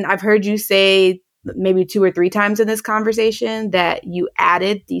 And then I've heard you say maybe 2 or 3 times in this conversation that you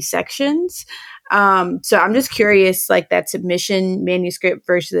added these sections. So I'm just curious, like that submission manuscript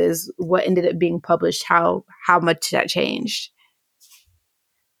versus what ended up being published, how much that changed.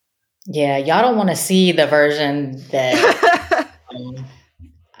 Yeah, y'all don't want to see the version that.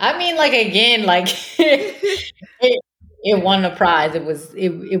 I mean, like again, like it won a prize. It was.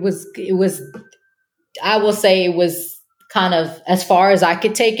 I will say it was kind of as far as I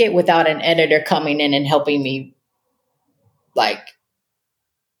could take it without an editor coming in and helping me, like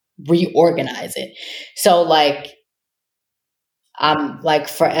reorganize it. So like, I'm like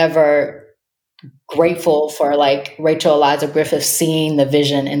forever grateful for like Rachel Eliza Griffith seeing the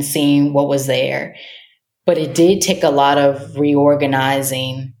vision and seeing what was there. But it did take a lot of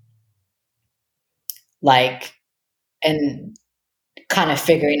reorganizing, like, and kind of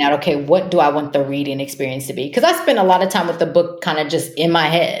figuring out, okay, what do I want the reading experience to be? Because I spent a lot of time with the book kind of just in my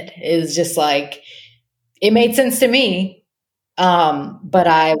head. It was just like, it made sense to me. But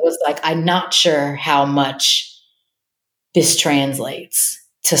I was like, I'm not sure how much this translates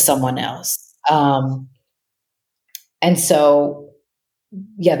to someone else. And so,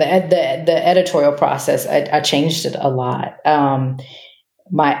 yeah, the editorial process, I changed it a lot.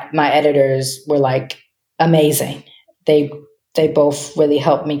 My editors were like amazing. They both really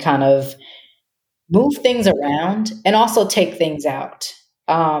helped me kind of move things around and also take things out.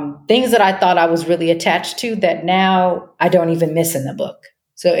 Things that I thought I was really attached to that now I don't even miss in the book.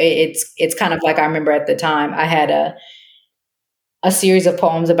 So it's kind of like, I remember at the time I had a series of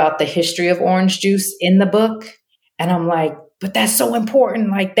poems about the history of orange juice in the book. And I'm like, but that's so important.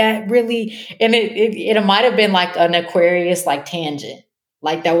 Like that really, and it might have been like an Aquarius, like tangent.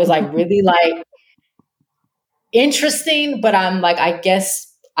 Like that was like really like interesting, but I'm like, I guess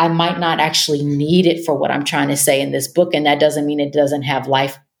I might not actually need it for what I'm trying to say in this book. And that doesn't mean it doesn't have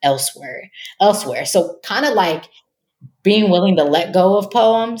life elsewhere. So kind of like being willing to let go of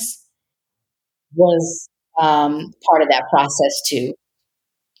poems was part of that process too.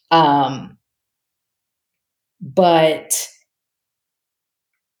 But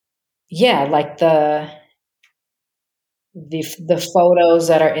yeah, like the photos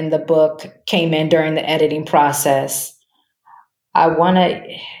that are in the book came in during the editing process. I would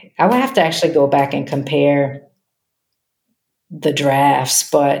have to actually go back and compare the drafts,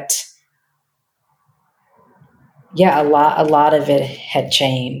 but yeah, a lot of it had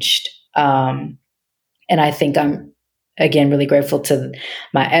changed. And I think I'm, again, really grateful to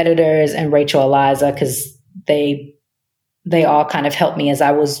my editors and Rachel Eliza, because they all kind of helped me as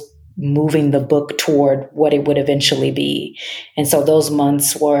I was moving the book toward what it would eventually be. And so those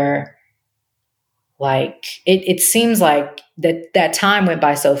months were like, it seems like that time went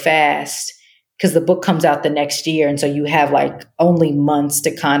by so fast because the book comes out the next year. And so you have like only months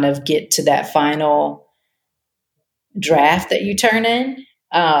to kind of get to that final draft that you turn in.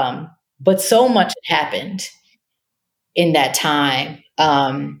 But so much happened in that time.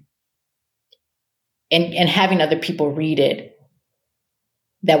 And having other people read it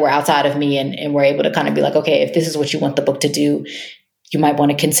that were outside of me and were able to kind of be like, okay, if this is what you want the book to do, you might want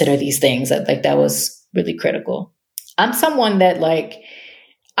to consider these things. That was really critical. I'm someone that like,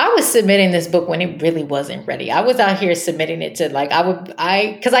 I was submitting this book when it really wasn't ready. I was out here submitting it to like,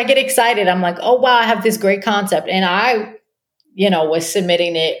 because I get excited. I'm like, oh, wow, I have this great concept. And I, was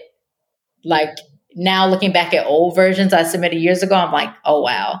submitting it like now looking back at old versions I submitted years ago. I'm like, oh,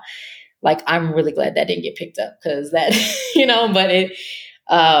 wow. Like, I'm really glad that didn't get picked up because that, but it,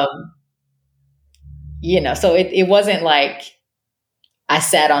 so it wasn't like I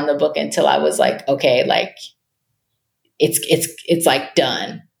sat on the book until I was like, okay, like it's like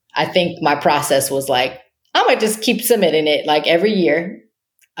done. I think my process was like, I'm gonna just keep submitting it like every year.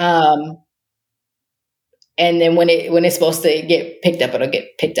 And then when it's supposed to get picked up, it'll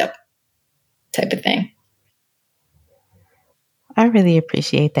get picked up type of thing. I really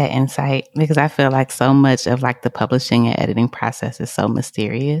appreciate that insight because I feel like so much of like the publishing and editing process is so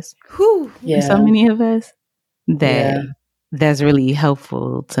mysterious for so many of us that that's really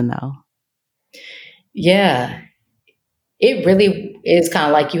helpful to know. Yeah. It really is kind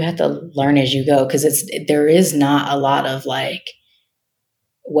of like you have to learn as you go because there is not a lot of like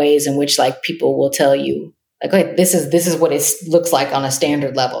ways in which like people will tell you like, okay, this is what it looks like on a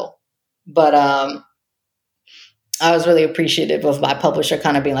standard level. But I was really appreciative of my publisher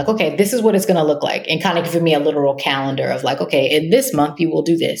kind of being like, okay, this is what it's going to look like, and kind of giving me a literal calendar of like, okay, in this month you will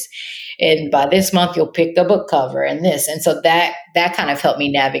do this, and by this month you'll pick the book cover and this, and so that kind of helped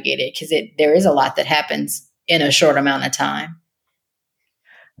me navigate it because there is a lot that happens in a short amount of time.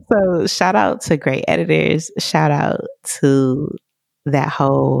 So shout out to great editors. Shout out to that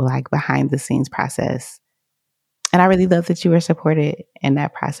whole like behind the scenes process. And I really love that you were supported in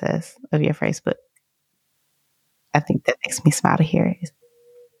that process of your first book. I think that makes me smile to hear it.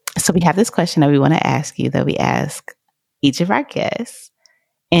 So we have this question that we want to ask you that we ask each of our guests.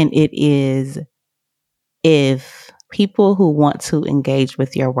 And it is, if people who want to engage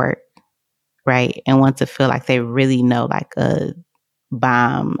with your work, right, and want to feel like they really know like a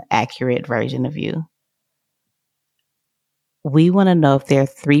bomb accurate version of you, we want to know if there are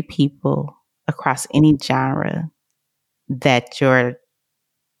 3 people across any genre that your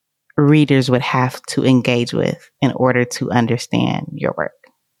readers would have to engage with in order to understand your work.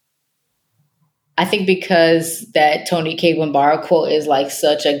 I think because that Toni Cade Barr quote is like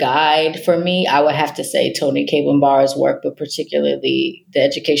such a guide for me, I would have to say Toni Cade Barr's work, but particularly The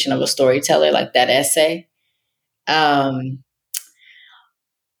Education of a Storyteller, like that essay. I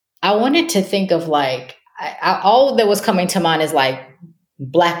wanted to think of like, all that was coming to mind is like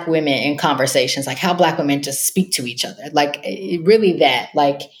Black women in conversations, like how Black women just speak to each other. Like really that,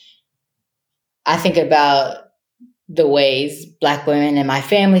 like I think about the ways Black women in my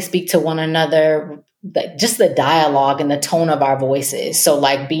family speak to one another, just the dialogue and the tone of our voices. So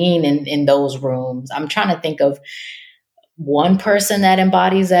like being in those rooms, I'm trying to think of one person that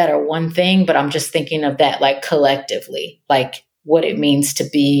embodies that or one thing, but I'm just thinking of that like collectively, like what it means to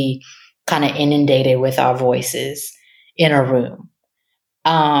be kind of inundated with our voices in a room.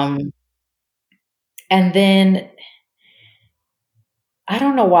 And then I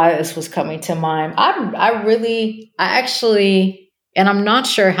don't know why this was coming to mind. I actually, and I'm not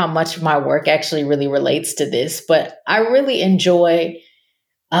sure how much of my work actually really relates to this, but I really enjoy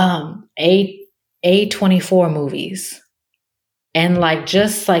A24 movies, and like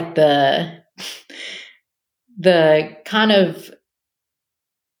just like the kind of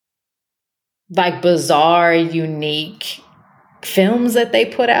like bizarre, unique films that they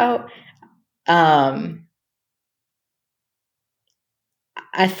put out.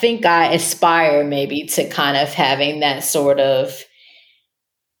 I think I aspire maybe to kind of having that sort of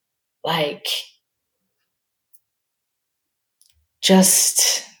like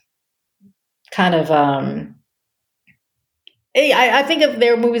just kind of I think of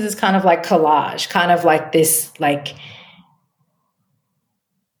their movies as kind of like collage, kind of like this like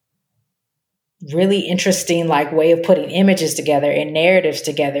really interesting like way of putting images together and narratives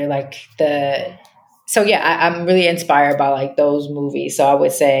together. I'm really inspired by like those movies. So I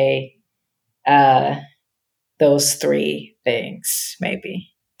would say those 3 things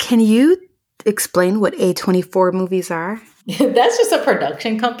maybe. Can you explain what A24 movies are? That's just a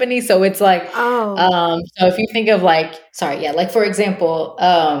production company. So it's like, so if you think of like, like for example,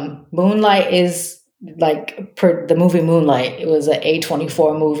 Moonlight is like the movie Moonlight. It was an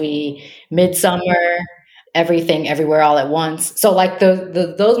A24 movie. Midsummer, Everything, Everywhere, All at Once. So like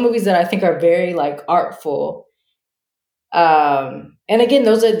those movies that I think are very like artful. And again,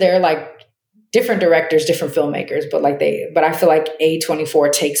 they're like different directors, different filmmakers, but I feel like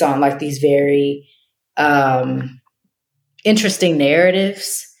A24 takes on like these very, interesting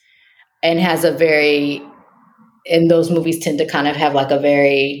narratives and and those movies tend to kind of have like a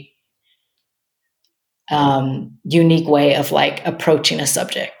very unique way of like approaching a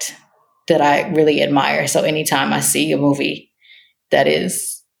subject that I really admire. So anytime I see a movie that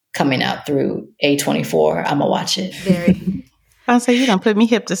is coming out through A24, I'm gonna watch it. Very. I'll say you don't put me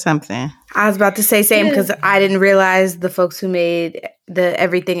hip to something. I was about to say same because I didn't realize the folks who made the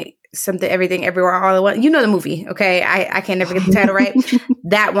everything everywhere all at once. You know the movie, okay? I can't never get the title right.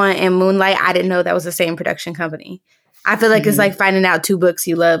 That one and Moonlight, I didn't know that was the same production company. I feel like it's like finding out two books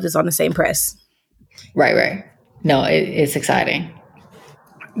you love is on the same press. Right. No, it's exciting.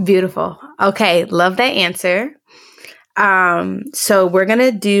 Beautiful. Okay, love that answer. So we're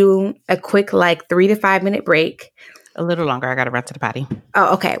gonna do a quick 3 to 5 minute break. A little longer. I got to run to the potty.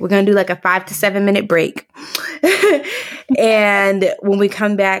 Oh, okay. We're going to do a 5 to 7 minute break. And when we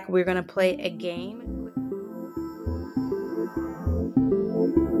come back, we're going to play a game.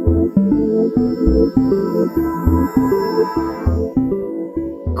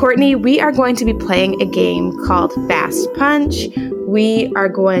 Courtney, we are going to be playing a game called Fast Punch. We are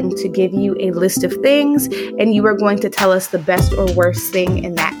going to give you a list of things, and you are going to tell us the best or worst thing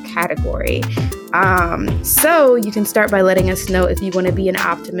in that category. So you can start by letting us know if you want to be an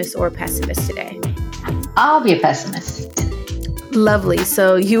optimist or a pessimist today. I'll be a pessimist. Lovely.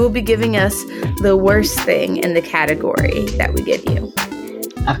 So you will be giving us the worst thing in the category that we give you.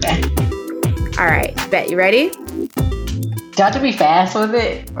 Okay. All right. Bet, you ready? Do I have to be fast with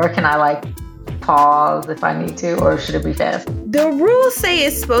it? Or can I pause if I need to? Or should it be fast? The rules say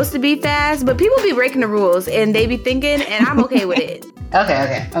it's supposed to be fast, but people be breaking the rules and they be thinking, and I'm okay with it.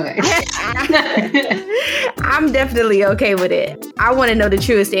 Okay. I'm definitely okay with it. I want to know the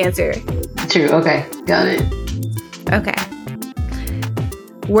truest answer. True. Okay. Got it. Okay.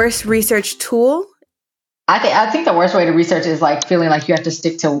 Worst research tool? I think the worst way to research is feeling like you have to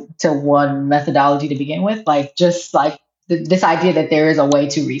stick to one methodology to begin with. This idea that there is a way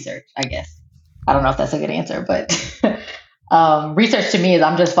to research, I guess. I don't know if that's a good answer, but research to me is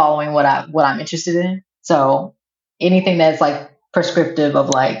I'm just following what I'm interested in. So anything that's prescriptive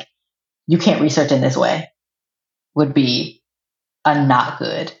of you can't research in this way would be a not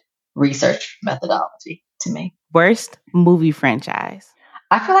good research methodology to me. Worst movie franchise?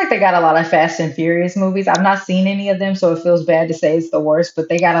 I feel like they got a lot of Fast and Furious movies. I've not seen any of them, so it feels bad to say it's the worst, but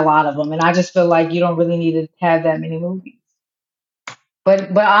they got a lot of them. And I just feel like you don't really need to have that many movies.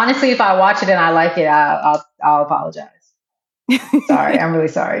 But honestly, if I watch it and I like it, I'll apologize. Sorry, I'm really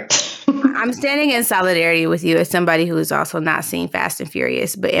sorry. I'm standing in solidarity with you as somebody who has also not seen Fast and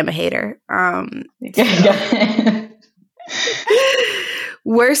Furious, but am a hater.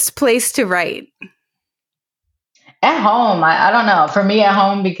 Worst place to write? At home, I don't know. For me, at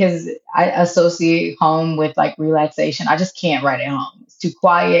home, because I associate home with relaxation. I just can't write at home. It's too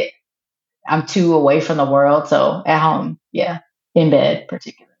quiet. I'm too away from the world. So at home, yeah, in bed,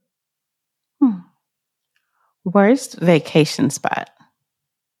 particularly. Worst vacation spot?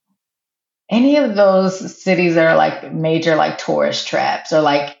 Any of those cities that are major tourist traps, or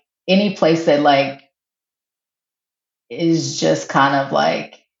any place that is just kind of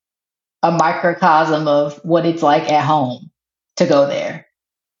a microcosm of what it's like at home to go there.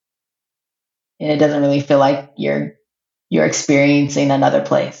 And it doesn't really feel like you're experiencing another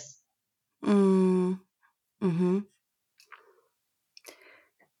place. Mm-hmm.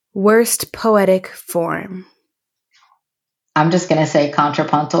 Worst poetic form? I'm just going to say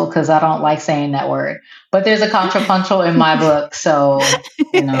contrapuntal because I don't like saying that word. But there's a contrapuntal in my book, so,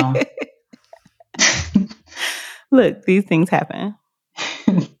 Look, these things happen.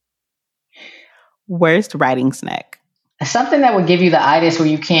 Worst writing snack? Something that would give you the itis where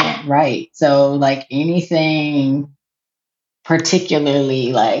you can't write. So anything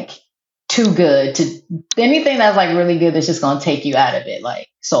particularly too good to anything that's really good that's just going to take you out of it,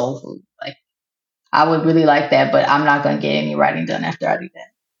 soul food. I would really like that, but I'm not going to get any writing done after I do that.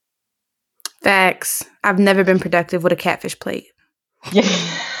 Facts. I've never been productive with a catfish plate. Yeah.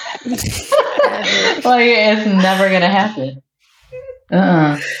 Well, yeah, it's never going to happen.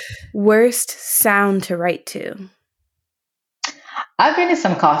 Worst sound to write to? I've been to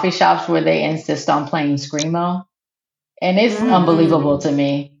some coffee shops where they insist on playing Screamo, and it's unbelievable to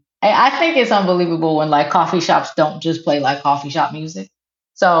me. I think it's unbelievable when coffee shops don't just play coffee shop music.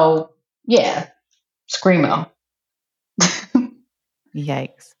 So yeah, Screamo.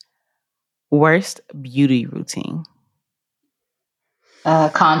 Yikes. Worst beauty routine?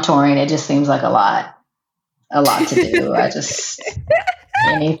 Contouring. It just seems like a lot to do.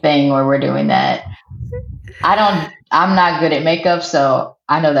 Anything where we're doing that. I'm not good at makeup, so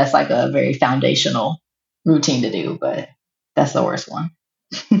I know that's a very foundational routine to do, but that's the worst one.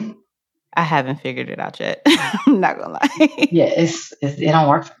 I haven't figured it out yet. I'm not gonna lie. Yeah, it don't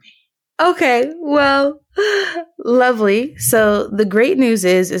work for me. Okay, well, Lovely. So the great news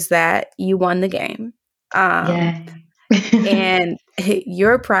is that you won the game. And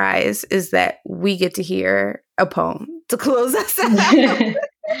your prize is that we get to hear a poem to close us out.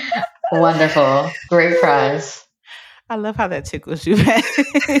 Wonderful. Great prize. I love how that tickles you.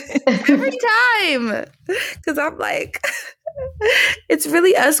 Every time. Because I'm like, it's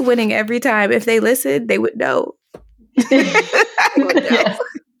really us winning every time. If they listen, they would know.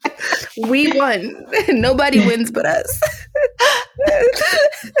 We won. Nobody wins but us.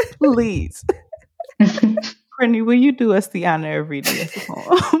 Please. Courtney, will you do us the honor of reading this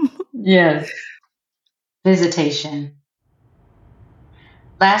poem? Yes. Visitation.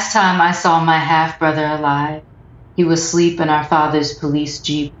 Last time I saw my half-brother alive, he was asleep in our father's police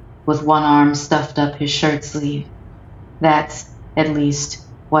jeep with one arm stuffed up his shirt sleeve. That's, at least,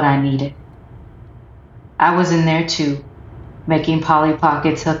 what I needed. I was in there too, making Polly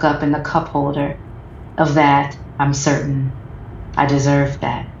Pockets hook up in the cup holder. Of that, I'm certain. I deserved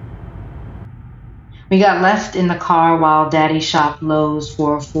that. We got left in the car while Daddy shopped Lowe's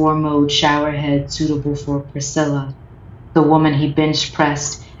for a 4-mode shower head suitable for Priscilla, the woman he bench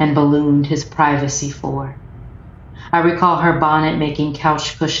pressed and ballooned his privacy for. I recall her bonnet making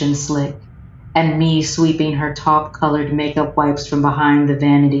couch cushions slick, and me sweeping her taupe-colored makeup wipes from behind the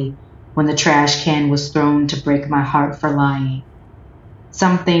vanity when the trash can was thrown to break my heart for lying.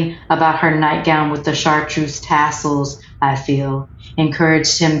 Something about her nightgown with the chartreuse tassels, I feel,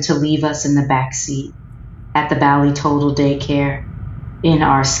 encouraged him to leave us in the back seat. At the Bally Total daycare, in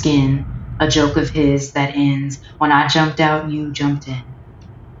our skin, a joke of his that ends, when I jumped out, you jumped in.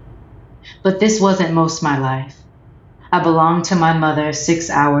 But this wasn't most my life. I belonged to my mother 6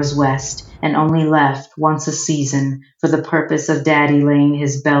 hours west and only left once a season for the purpose of Daddy laying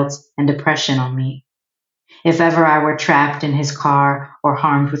his belt and depression on me. If ever I were trapped in his car or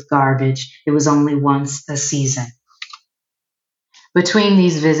harmed with garbage, it was only once a season. Between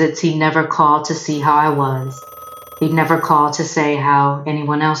these visits, he'd never called to see how I was. He'd never called to say how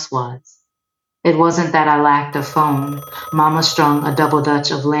anyone else was. It wasn't that I lacked a phone. Mama strung a double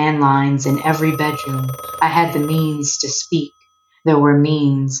Dutch of landlines in every bedroom. I had the means to speak. There were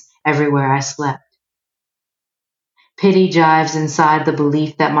means everywhere I slept. Pity jives inside the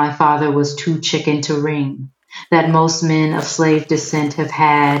belief that my father was too chicken to ring, that most men of slave descent have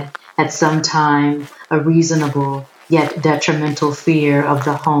had, at some time, a reasonable yet detrimental fear of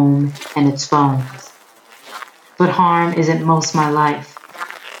the home and its phones. But harm isn't most my life.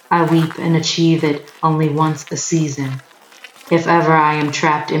 I weep and achieve it only once a season. If ever I am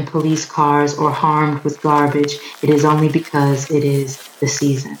trapped in police cars or harmed with garbage, it is only because it is the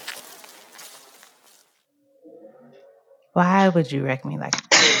season. Why would you wreck me like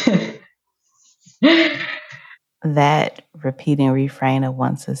that repeating refrain of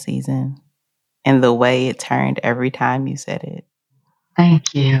once a season and the way it turned every time you said it?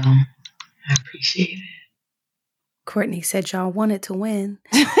 Thank you. I appreciate it. Courtney said y'all wanted to win.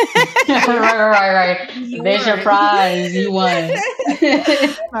 Right. There's your prize. You won.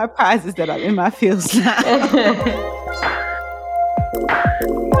 My prize is that I'm in my feels now.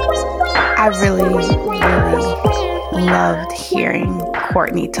 I really, really loved hearing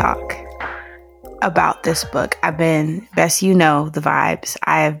Courtney talk about this book. Bess, you know the vibes.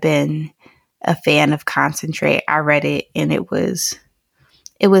 I have been a fan of Concentrate. I read it and it was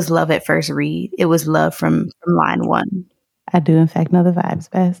love at first read. It was love from line one. I do, in fact, know the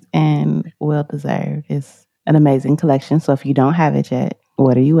vibes best, and well deserved. It's an amazing collection. So if you don't have it yet,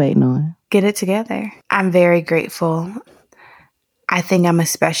 what are you waiting on? Get it together. I'm very grateful. I think I'm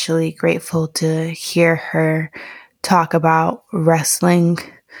especially grateful to hear her talk about wrestling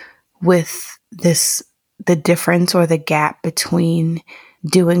with the difference or the gap between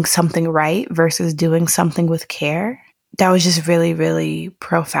doing something right versus doing something with care. That was just really, really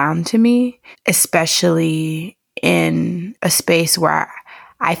profound to me, especially in a space where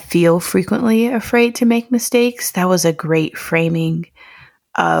I feel frequently afraid to make mistakes. That was a great framing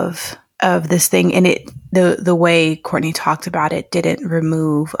of this thing. And the way Courtney talked about it didn't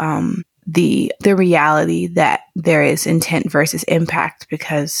remove the reality that there is intent versus impact,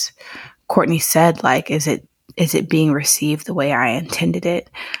 because Courtney said, like, is it being received the way I intended it?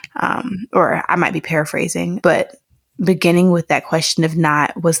 Or I might be paraphrasing, but beginning with that question of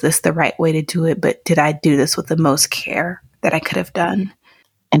not, was this the right way to do it, but did I do this with the most care that I could have done?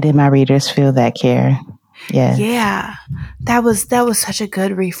 And did my readers feel that care? Yes. Yeah. That was such a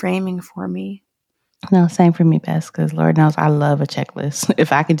good reframing for me. No, same for me, Bess, because Lord knows I love a checklist.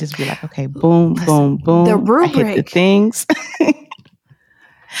 If I can just be like, okay, boom, boom, boom. The rubric. I hit the things.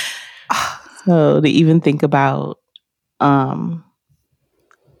 So to even think about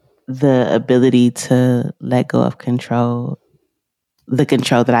the ability to let go of control, the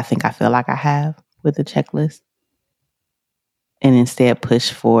control that I think I feel like I have with the checklist, and instead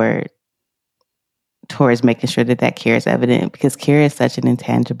push forward towards making sure that care is evident, because care is such an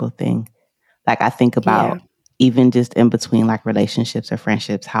intangible thing. Like I think about even just in between like relationships or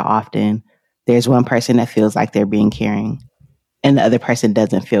friendships, how often there's one person that feels like they're being caring and the other person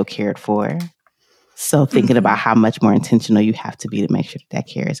doesn't feel cared for. So thinking about how much more intentional you have to be to make sure that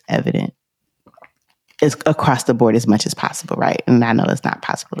care is evident is across the board as much as possible, right? And I know it's not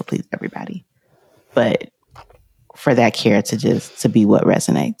possible to please everybody, but for that care to be what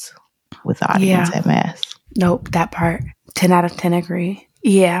resonates with the audience at mass. Nope, that part. 10 out of 10 agree.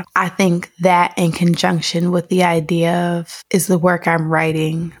 Yeah, I think that in conjunction with the idea of, is the work I'm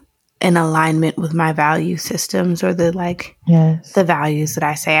writing in alignment with my value systems, or the values that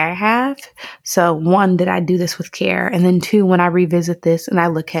I say I have? So one, did I do this with care? And then two, when I revisit this and I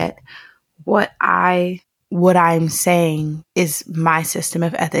look at what I'm saying is my system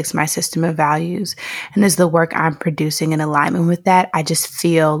of ethics, my system of values, and is the work I'm producing in alignment with that, I just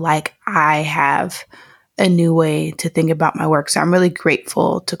feel like I have a new way to think about my work. So I'm really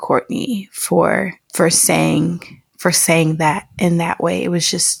grateful to Courtney for saying that in that way. It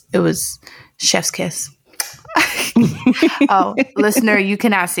was chef's kiss. Oh, listener, you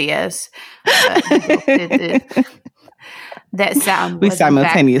cannot see us. That sound. We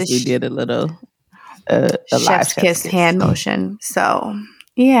simultaneously did a little chef's kiss hand motion. So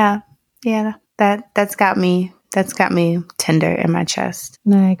yeah, that's got me tender in my chest.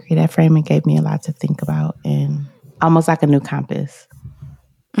 No, I agree. That framing gave me a lot to think about, and almost like a new compass.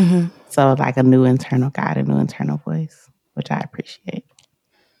 Mm-hmm. So like a new internal guide, a new internal voice, which I appreciate.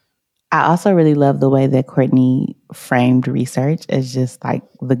 I also really love the way that Courtney framed research as just like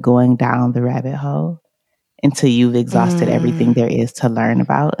the going down the rabbit hole until you've exhausted everything there is to learn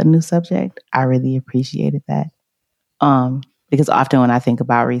about a new subject. I really appreciated that. Because often when I think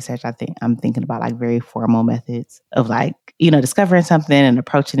about research, I'm thinking about like very formal methods of like, discovering something and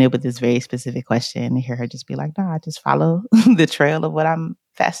approaching it with this very specific question, and hear her just be like, no, I just follow the trail of what I'm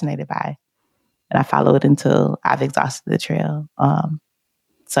fascinated by. And I follow it until I've exhausted the trail,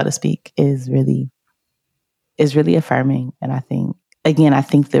 so to speak, is really affirming. And I think the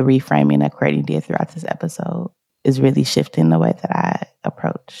reframing that Courtney did throughout this episode is really shifting the way that I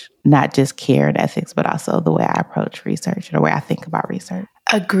approach not just care and ethics, but also the way I approach research and the way I think about research.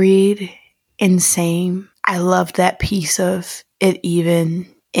 Agreed. Insane. I love that piece of it, even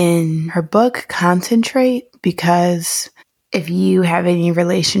in her book, Concentrate, because if you have any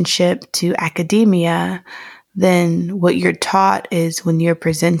relationship to academia, then what you're taught is when you're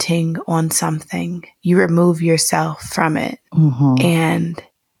presenting on something, you remove yourself from it. Mm-hmm. And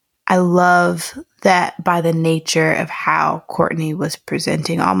I love that by the nature of how Courtney was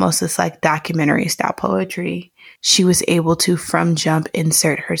presenting almost this like documentary style poetry, she was able to from jump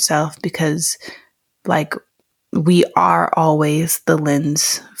insert herself, because like we are always the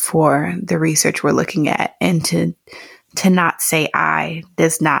lens for the research we're looking at. And to not say I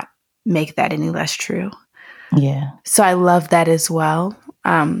does not make that any less true. Yeah. So I love that as well.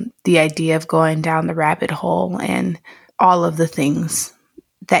 The idea of going down the rabbit hole and all of the things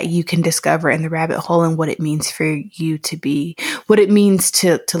that you can discover in the rabbit hole, and what it means for you to be, what it means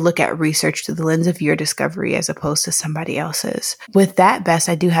to look at research through the lens of your discovery as opposed to somebody else's. With that, Bess,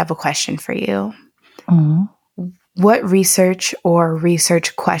 I do have a question for you. Mm-hmm. What research or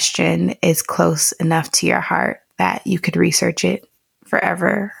research question is close enough to your heart that you could research it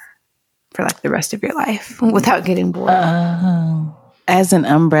forever, for like the rest of your life without getting bored? As an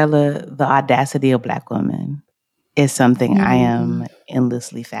umbrella, the audacity of Black women is something I am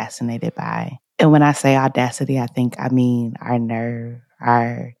endlessly fascinated by. And when I say audacity, I mean our nerve,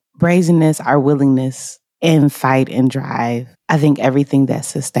 our brazenness, our willingness and fight and drive. I think everything that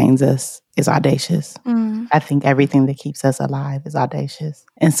sustains us is audacious. I think everything that keeps us alive is audacious.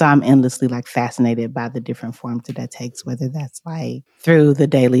 And so I'm endlessly like fascinated by the different forms that takes, whether that's like through the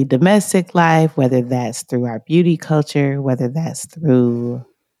daily domestic life, whether that's through our beauty culture, whether that's through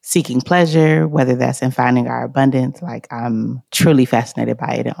seeking pleasure, whether that's in finding our abundance. Like I'm truly fascinated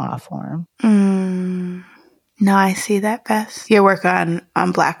by it in all form. No, I see that, Beth. Your work on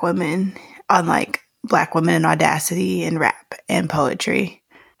Black women, on like Black women in audacity and rap and poetry.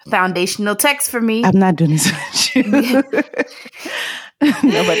 Foundational text for me. I'm not doing this with you.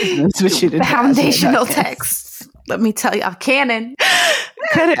 Nobody's doing this with you. Foundational text. Let me tell you, I'm canon.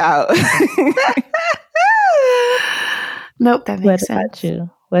 Cut it out. Nope, that makes sense. What about you?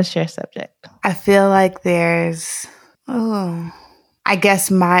 What's your subject? I feel like there's, I guess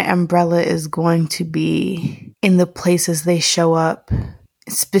my umbrella is going to be in the places they show up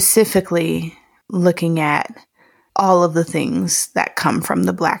specifically looking at all of the things that come from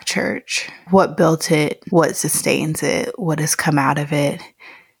the Black church, what built it, what sustains it, what has come out of it.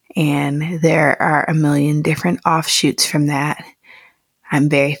 And there are a million different offshoots from that. I'm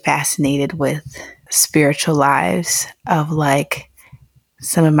very fascinated with spiritual lives of like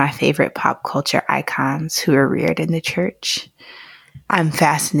some of my favorite pop culture icons who are reared in the church. I'm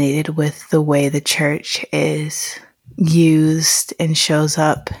fascinated with the way the church is used and shows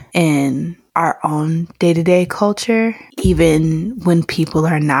up in our own day-to-day culture, even when people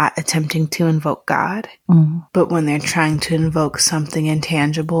are not attempting to invoke God, but when they're trying to invoke something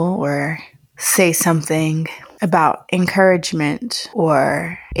intangible or say something about encouragement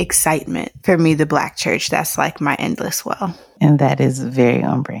or excitement. For me, the Black church, that's like my endless well. And that is very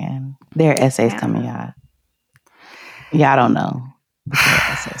on brand. There are essays coming, y'all. Y'all don't know. But there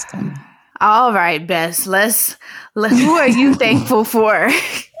are essays coming. All right, Bess. Let's who are you thankful for?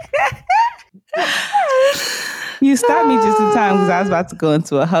 You stopped me just in time because I was about to go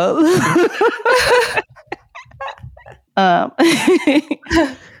into a hole.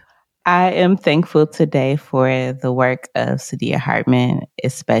 I am thankful today for the work of Sadia Hartman,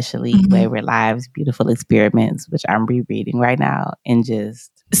 especially Wayward Lives, Beautiful Experiments, which I'm rereading right now, and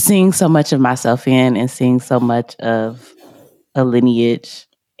just seeing so much of myself in and seeing so much of a lineage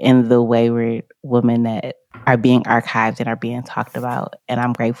in the wayward women that are being archived and are being talked about. And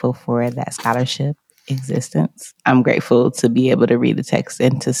I'm grateful for that scholarship existence. I'm grateful to be able to read the text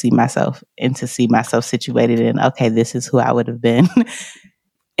and to see myself situated in, okay, this is who I would have been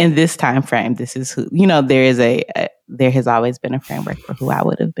in this time frame. This is who, there has always been a framework for who I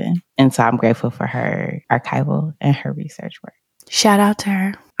would have been. And so I'm grateful for her archival and her research work. Shout out to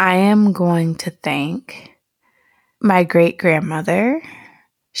her. I am going to thank my great-grandmother.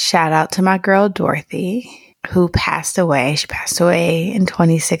 Shout out to my girl, Dorothy, who passed away. She passed away in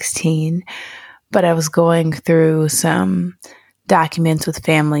 2016. But I was going through some documents with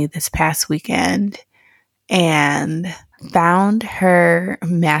family this past weekend and found her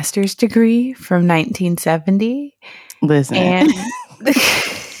master's degree from 1970. Listen. And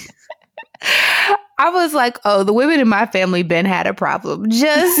I was like, oh, the women in my family Ben had a problem.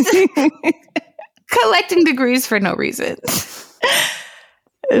 Just collecting degrees for no reason.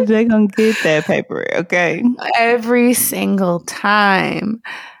 They're going to get that paper, okay? Every single time.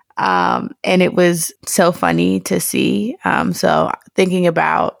 And it was so funny to see. So thinking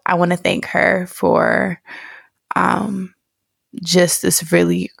about, I want to thank her for just this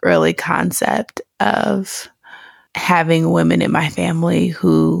really early concept of having women in my family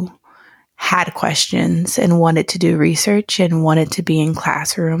who had questions and wanted to do research and wanted to be in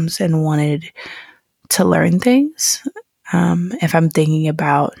classrooms and wanted to learn things. If I'm thinking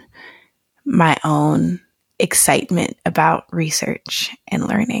about my own excitement about research and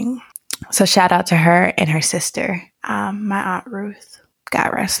learning. So shout out to her and her sister, my Aunt Ruth.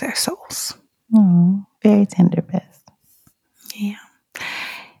 God rest their souls. Very tender, Beth. Yeah.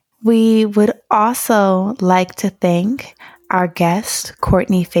 We would also like to thank our guest,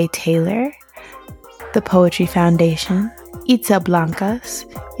 Courtney Faye Taylor, the Poetry Foundation, Itza Blancas,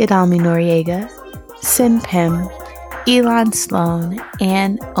 Yadalmi Noriega, Sin Pim, Elon Sloan,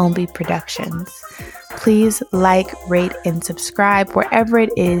 and Ombi Productions. Please like, rate, and subscribe wherever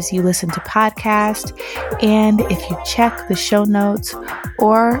it is you listen to podcasts. And if you check the show notes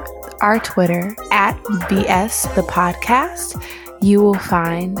or our Twitter at BS the Podcast, you will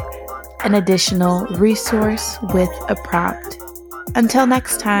find an additional resource with a prompt. Until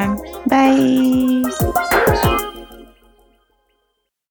next time, bye.